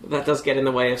 That does get in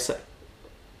the way of...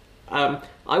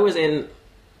 I was in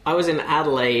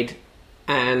Adelaide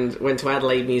and went to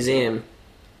Adelaide Museum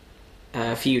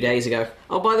a few days ago.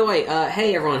 Oh, by the way,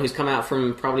 hey everyone who's come out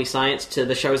from Probably Science to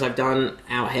the shows I've done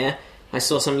out here. I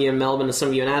saw some of you in Melbourne and some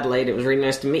of you in Adelaide. It was really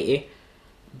nice to meet you.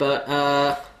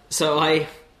 But, so I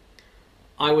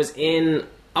was in...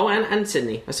 Oh, and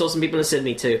Sydney. I saw some people in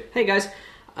Sydney too. Hey guys.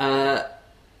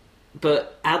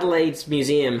 But Adelaide's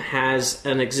museum has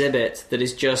an exhibit that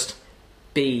is just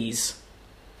bees.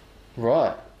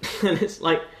 Right. And it's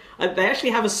like... They actually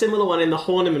have a similar one in the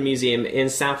Horniman Museum in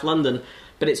South London,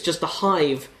 but it's just a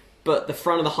hive, but the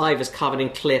front of the hive is covered in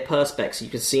clear perspex, so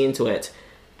you can see into it.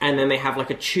 And then they have like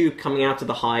a tube coming out of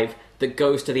the hive that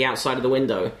goes to the outside of the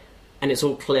window, and it's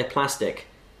all clear plastic.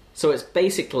 So it's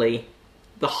basically...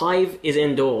 The hive is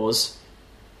indoors,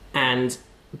 but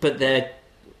their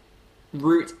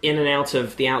route in and out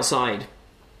of the outside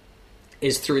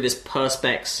is through this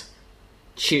perspex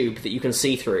tube that you can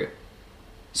see through.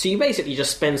 So you basically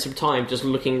just spend some time just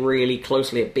looking really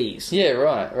closely at bees. Yeah,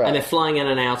 right. And they're flying in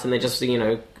and out, and they're just,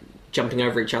 jumping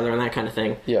over each other and that kind of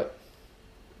thing. Yep.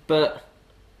 But...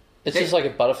 It's just like a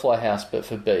butterfly house, but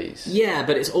for bees. Yeah,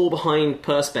 but it's all behind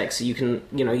perspex, so you can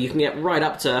get right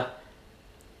up to...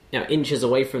 inches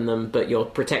away from them, but you're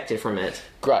protected from it.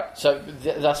 Great. So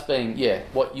thus being,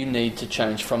 what you need to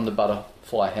change from the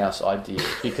butterfly house idea,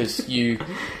 because you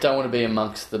don't want to be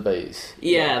amongst the bees.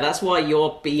 Yeah, that's why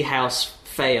your bee house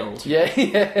failed. Yeah.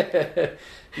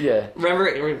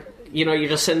 Remember, you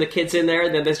just send the kids in there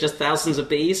and then there's just thousands of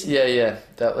bees? Yeah.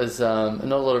 That was not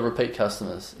a lot of repeat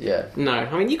customers. Yeah. No,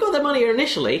 I mean, you got the money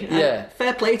initially. Yeah.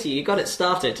 Fair play to you, you got it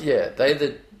started. Yeah, they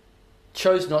either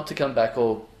chose not to come back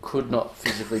or could not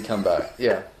physically come back.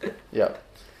 Yeah.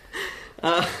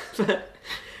 But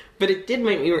it did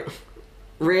make me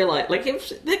realise,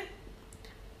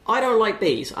 I don't like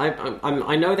bees.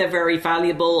 I know they're very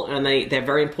valuable and they're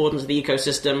very important to the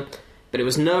ecosystem, but it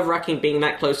was nerve-wracking being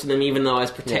that close to them even though I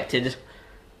was protected. Yeah.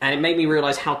 And it made me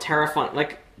realise how terrifying,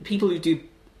 people who do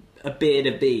a beard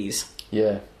of bees.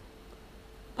 Yeah.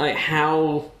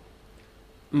 How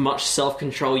much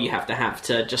self-control you have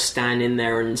to just stand in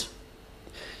there and...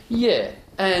 Yeah,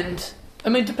 and, I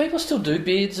mean, do people still do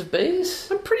beards of bees?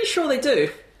 I'm pretty sure they do.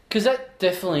 Because that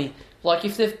definitely...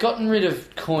 if they've gotten rid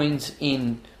of coins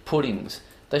in puddings,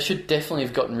 they should definitely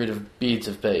have gotten rid of beards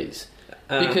of bees.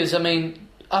 Because, I mean,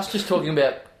 us just talking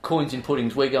about coins in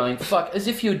puddings, we're going, fuck, as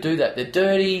if you would do that. They're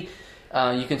dirty,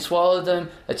 you can swallow them,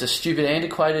 it's a stupid,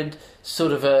 antiquated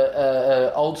sort of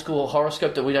a old-school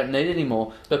horoscope that we don't need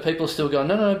anymore. But people are still going,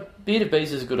 no, beard of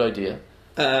bees is a good idea.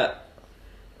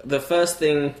 The first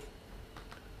thing...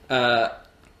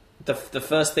 The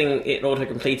first thing it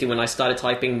auto-completed when I started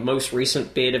typing most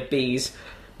recent beard of bees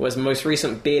was most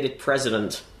recent bearded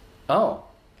president. Oh.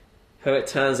 Who it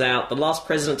turns out, the last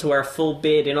president to wear a full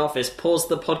beard in office. Pause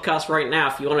the podcast right now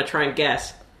if you want to try and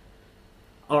guess.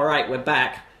 Alright, we're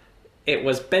back. It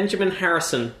was Benjamin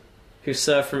Harrison, who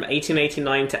served from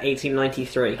 1889 to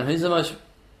 1893. And who's the most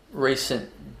recent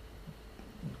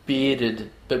beard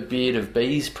of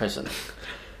bees president?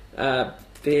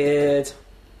 Beard...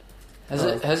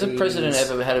 Has a president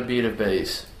ever had a beard of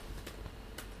bees?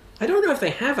 I don't know if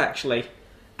they have, actually.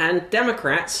 And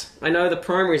Democrats, I know the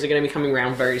primaries are going to be coming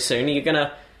around very soon. You're going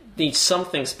to need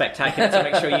something spectacular to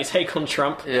make sure you take on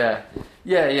Trump. Yeah.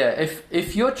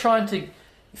 If you're trying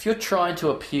to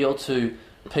appeal to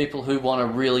people who want a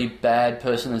really bad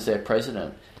person as their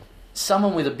president,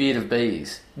 someone with a beard of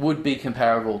bees would be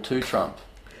comparable to Trump.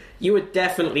 You would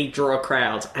definitely draw a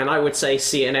crowd, and I would say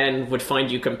CNN would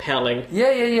find you compelling. Yeah.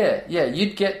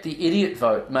 You'd get the idiot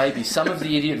vote, maybe. Some of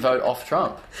the idiot vote off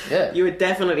Trump. Yeah. You would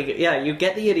definitely... Yeah, you'd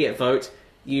get the idiot vote.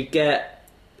 You'd get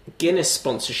Guinness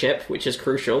sponsorship, which is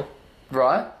crucial.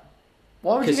 Right.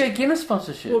 Why would you get Guinness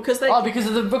sponsorship? Well, because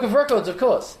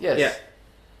Yeah.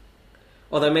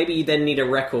 Although maybe you then need a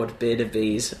record beard of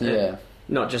bees. Yeah.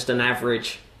 not just an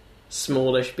average,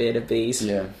 smallish beard of bees.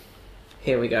 Yeah.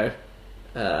 Here we go.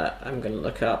 I'm going to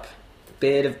look up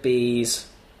beard of bees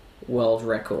world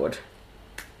record.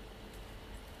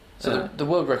 So the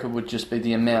world record would just be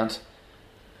the amount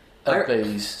of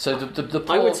bees. So the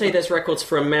I would say there's records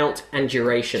for amount and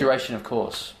duration. Duration, of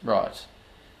course, right.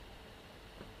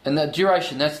 And that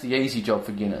duration, that's the easy job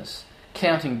for Guinness.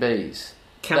 Counting bees.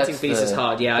 Counting bees is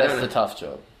hard, yeah. That's the tough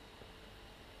job.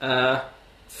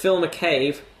 Phil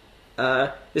McCabe,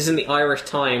 this is in the Irish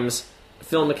Times.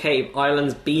 Phil McCabe,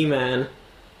 Ireland's bee man,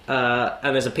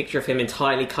 and there's a picture of him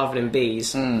entirely covered in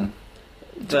bees.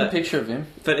 It's a picture of him.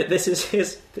 But this is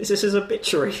his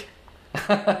obituary.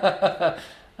 But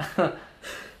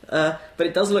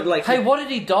it does look like... Hey, what did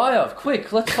he die of?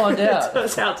 Quick, let's find out. It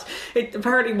turns out it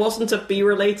apparently wasn't a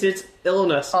bee-related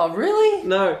illness. Oh, really?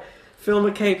 No. Phil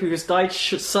McCabe, who just died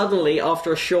suddenly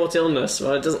after a short illness,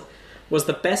 was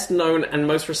the best-known and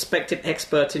most respected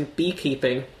expert in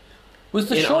beekeeping. Was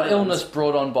the short illness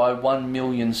brought on by 1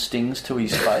 million stings to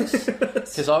his face?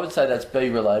 Because I would say that's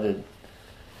bee-related.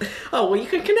 Oh, well, you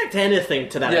can connect anything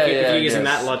to that if you're using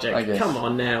that logic. Come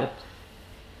on now.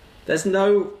 There's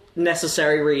no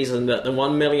necessary reason that the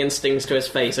 1 million stings to his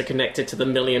face are connected to the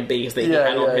million bees that he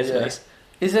had on his face.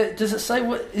 Does it say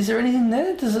what? Is there anything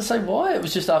there? Does it say why? It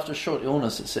was just after a short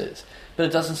illness, it says. But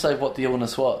it doesn't say what the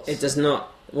illness was. It does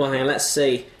not. Well, hang on, let's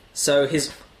see. So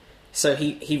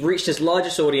he reached his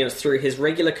largest audience through his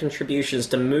regular contributions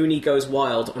to Mooney Goes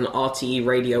Wild on RTE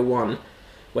Radio 1,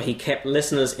 where he kept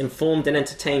listeners informed and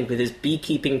entertained with his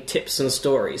beekeeping tips and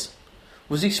stories.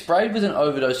 Was he sprayed with an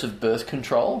overdose of birth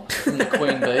control from the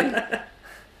queen bee?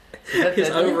 His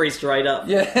ovaries dried up.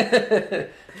 Yeah.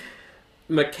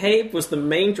 McCabe was the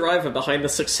main driver behind the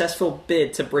successful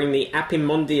bid to bring the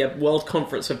Apimondia World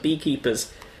Conference for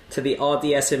Beekeepers to the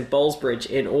RDS in Ballsbridge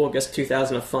in August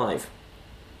 2005.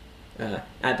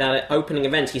 At that opening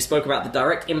event, he spoke about the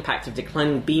direct impact of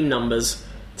declining bee numbers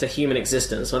to human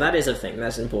existence. Well, that is a thing.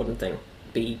 That's an important thing.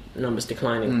 Bee numbers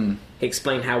declining. He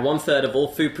explained how 1/3 of all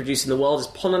food produced in the world is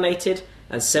pollinated,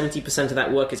 and 70% of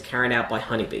that work is carried out by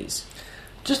honeybees.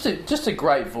 Just a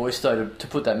great voice, though, to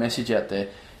put that message out there.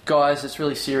 Guys, it's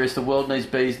really serious. The world needs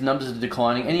bees. The numbers are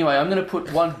declining. Anyway, I'm going to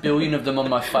put 1 billion of them on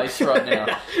my face right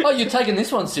now. Oh, you're taking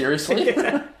this one seriously?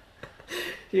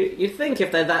 You'd think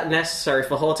if they're that necessary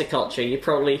for horticulture, you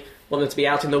probably want them to be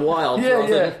out in the wild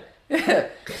rather than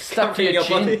stuck to your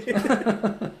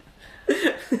chin.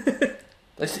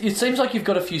 It seems like you've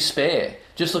got a few spare,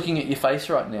 just looking at your face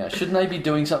right now. Shouldn't they be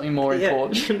doing something more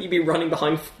important? Shouldn't you be running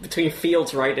between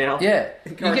fields right now? Yeah.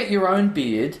 You get your own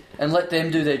beard and let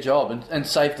them do their job and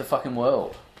save the fucking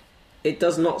world. It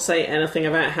does not say anything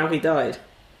about how he died.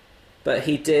 But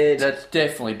he did... That's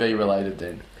definitely bee-related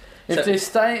then. If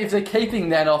they're keeping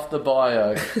that off the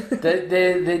bio,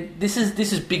 this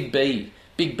is Big B.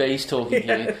 Big B's talking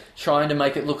here, trying to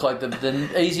make it look like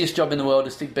the easiest job in the world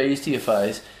to stick bees to your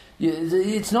face.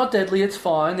 It's not deadly, it's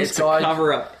fine. It's a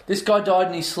cover-up. This guy died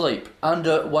in his sleep,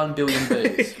 under 1 billion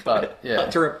bees. But, yeah.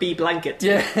 Under a bee blanket.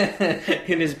 Yeah.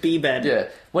 In his bee bed. Yeah.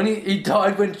 When he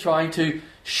died when trying to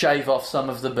shave off some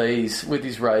of the bees with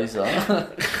his razor.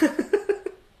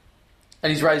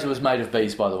 And his razor was made of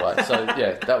bees, by the way. So,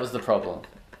 yeah, that was the problem.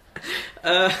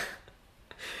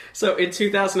 So, in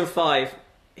 2005,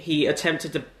 he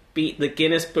attempted to beat the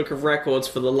Guinness Book of Records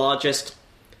for the largest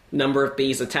number of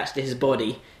bees attached to his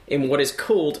body in what is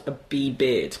called a bee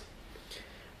beard.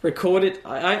 Recorded...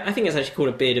 I think it's actually called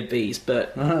a beard of bees,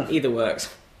 but either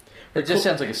works. It just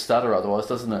sounds like a stutter otherwise,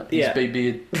 doesn't it? Yeah. His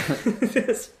bee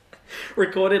beard.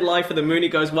 Recorded live for the Mooney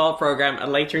Goes Wild program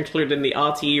and later included in the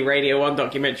RTE Radio 1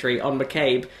 documentary on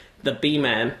McCabe, the Bee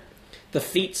Man. The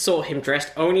feat saw him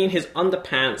dressed only in his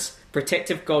underpants,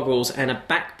 protective goggles, and a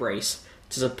back brace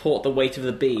to support the weight of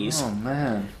the bees. Oh,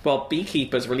 man. While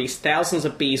beekeepers released thousands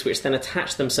of bees which then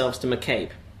attached themselves to McCabe.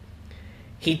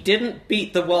 He didn't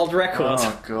beat the world record.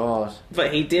 Oh, God.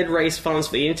 But he did raise funds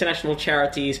for the international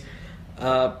charities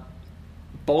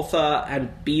Botha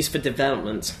and Bees for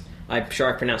Development. I'm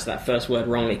sure I pronounced that first word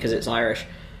wrongly because it's Irish.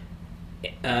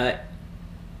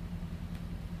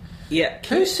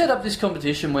 Who set up this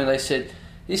competition when they said,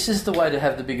 this is the way to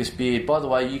have the biggest beard? By the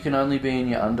way, you can only be in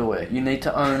your underwear. You need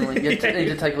to need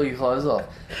to take all your clothes off.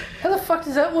 How the fuck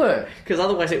does that work? Because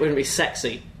otherwise it wouldn't be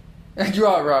sexy.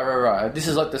 Right. This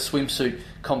is like the swimsuit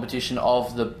competition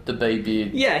of the bee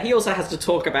beard. Yeah, he also has to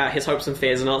talk about his hopes and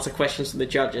fears and answer questions from the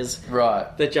judges. Right.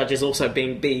 The judges also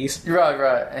being bees.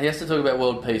 Right. He has to talk about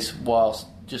world peace whilst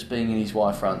just being in his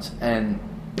Y fronts and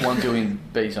 1 billion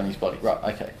bees on his body.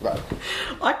 Right, okay, right.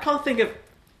 I can't think of...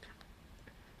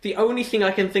 The only thing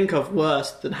I can think of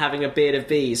worse than having a beard of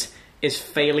bees is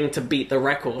failing to beat the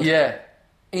record. Yeah.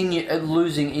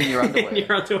 losing in your underwear. In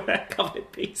your underwear, covered in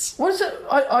bees. What is it?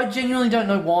 I genuinely don't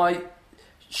know why.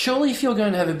 Surely if you're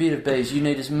going to have a bit of bees, you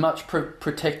need as much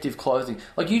protective clothing.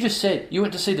 Like you just said, you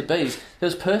went to see the bees.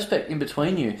 There's perspex in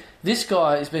between you. This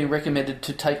guy is being recommended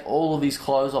to take all of his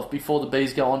clothes off before the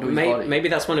bees go onto his body. Maybe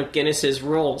that's one of Guinness's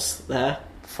rules there.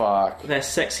 Fuck. They're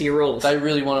sexy rules. They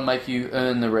really want to make you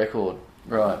earn the record.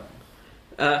 Right.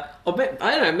 I don't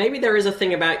know, maybe there is a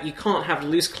thing about you can't have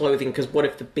loose clothing because what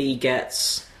if the bee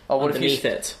gets underneath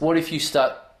it? What if you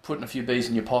start putting a few bees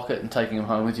in your pocket and taking them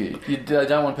home with you? They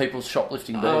don't want people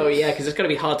shoplifting bees. Oh, yeah, because it's going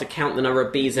to be hard to count the number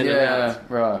of bees in and out. Yeah,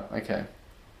 right, okay.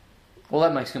 Well,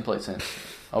 that makes complete sense.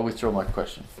 I'll withdraw my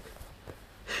question.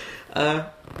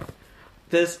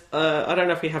 There's, I don't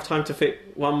know if we have time to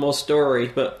fit one more story,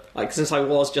 but like since I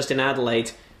was just in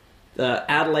Adelaide,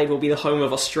 Adelaide will be the home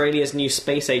of Australia's new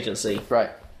space agency.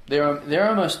 Right. They're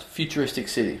our most futuristic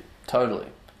city. Totally.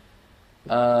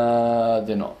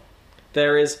 They're not.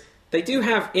 They do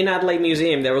have, in Adelaide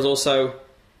Museum, there was also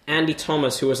Andy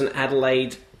Thomas, who was an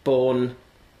Adelaide-born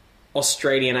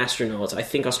Australian astronaut. I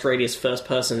think Australia's first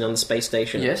person on the space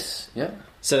station. Yes, yeah.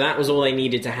 So that was all they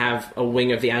needed to have a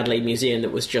wing of the Adelaide Museum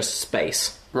that was just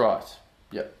space. Right,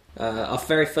 yep. Our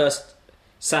very first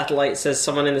satellite, says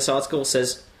someone in this article,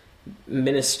 says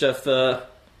Minister for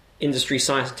Industry,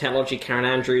 Science and Technology, Karen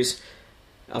Andrews.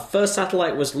 Our first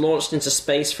satellite was launched into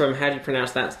space from, how do you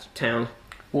pronounce that town?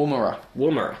 Woomera.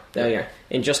 There you go.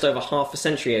 In just over half a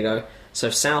century ago. So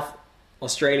South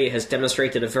Australia has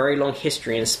demonstrated a very long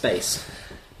history in space.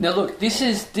 Now look, this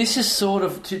is sort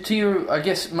of to your, I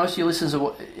guess most of your listeners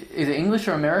are either English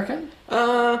or American?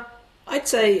 I'd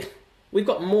say we've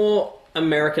got more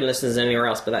American listeners than anywhere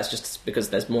else, but that's just because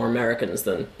there's more Americans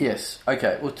than... Yes.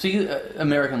 Okay. Well, to you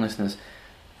American listeners,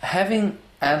 having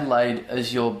Adelaide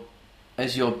as your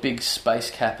big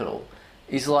space capital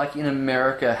is like in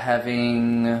America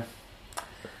having...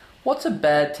 What's a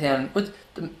bad town?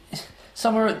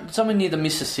 Somewhere near the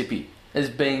Mississippi is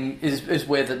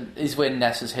where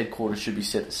NASA's headquarters should be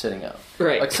setting up.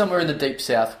 Right. Like somewhere in the deep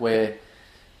south where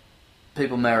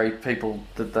people marry people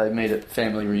that they meet at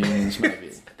family reunions,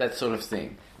 maybe. That sort of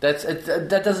thing.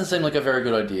 That doesn't seem like a very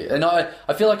good idea. And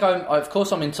I feel like of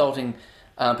course I'm insulting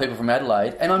people from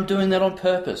Adelaide, and I'm doing that on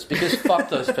purpose because fuck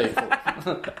those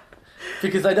people.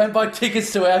 Because they don't buy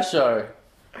tickets to our show.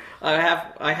 I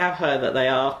have heard that they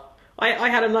are. I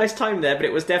had a nice time there, but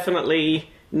it was definitely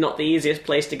not the easiest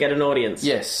place to get an audience.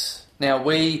 Yes. Now,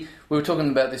 we were talking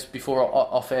about this before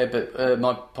off air, but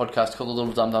my podcast called The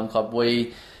Little Dum Dum Club,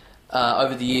 we,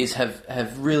 over the years,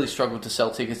 have really struggled to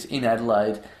sell tickets in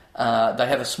Adelaide. They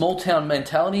have a small town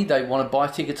mentality. They want to buy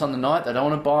tickets on the night. They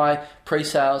don't want to buy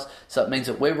pre-sales. So it means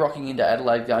that we're rocking into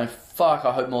Adelaide going, fuck,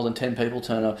 I hope more than 10 people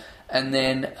turn up. And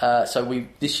then,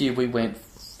 this year we went,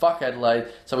 fuck Adelaide.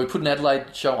 So we put an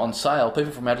Adelaide show on sale.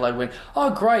 People from Adelaide went, oh,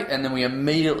 great. And then we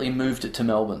immediately moved it to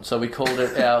Melbourne. So we called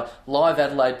it our Live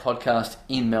Adelaide podcast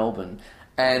in Melbourne.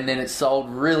 And then it sold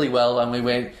really well. And we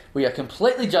went, we are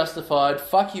completely justified.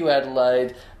 Fuck you,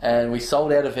 Adelaide. And we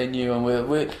sold out a venue. And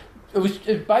it was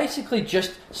basically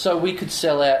just so we could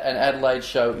sell out an Adelaide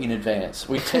show in advance.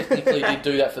 We technically did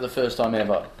do that for the first time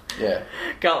ever. Yeah.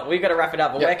 Carl, we've got to wrap it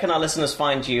up. But where can our listeners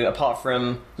find you apart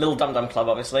from Little Dum Dum Club,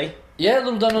 obviously? Yeah,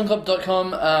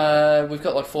 littledumdumclub.com. We've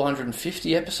got like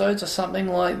 450 episodes or something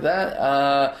like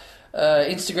that.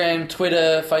 Instagram,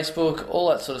 Twitter, Facebook, all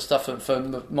that sort of stuff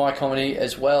for my comedy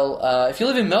as well. If you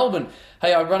live in Melbourne,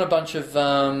 hey, I run a bunch of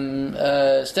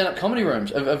stand-up comedy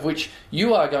rooms, of which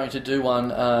you are going to do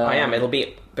one. I am. It'll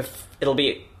be.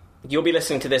 You'll be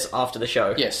listening to this after the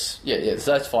show. Yes, yeah,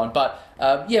 so that's fine. But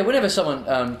whenever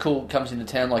someone cool comes into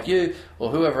town like you or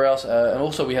whoever else, and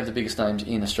also we have the biggest names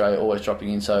in Australia always dropping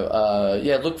in. So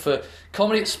look for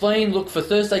Comedy at Spleen, look for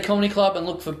Thursday Comedy Club, and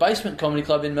look for Basement Comedy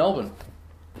Club in Melbourne.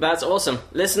 That's awesome,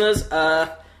 listeners.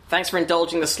 Thanks for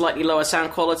indulging the slightly lower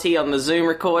sound quality on the Zoom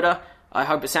recorder. I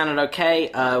hope it sounded okay.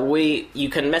 You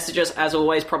can message us as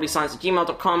always,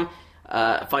 probablyscience@gmail.com.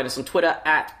 Find us on Twitter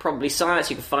 @probablyscience.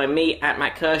 You can find me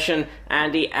 @Matt Kirshen,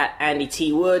 Andy @Andy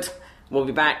T Wood. We'll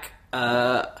be back.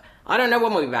 I don't know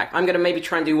when we'll be back. I'm going to maybe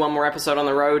try and do one more episode on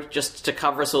the road just to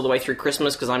cover us all the way through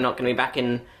Christmas because I'm not going to be back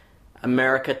in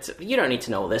America. You don't need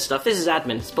to know all this stuff. This is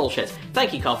admin. It's bullshit.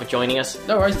 Thank you, Carl, for joining us.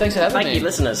 No worries. Thanks for having me. Thank you,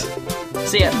 listeners.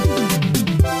 See ya.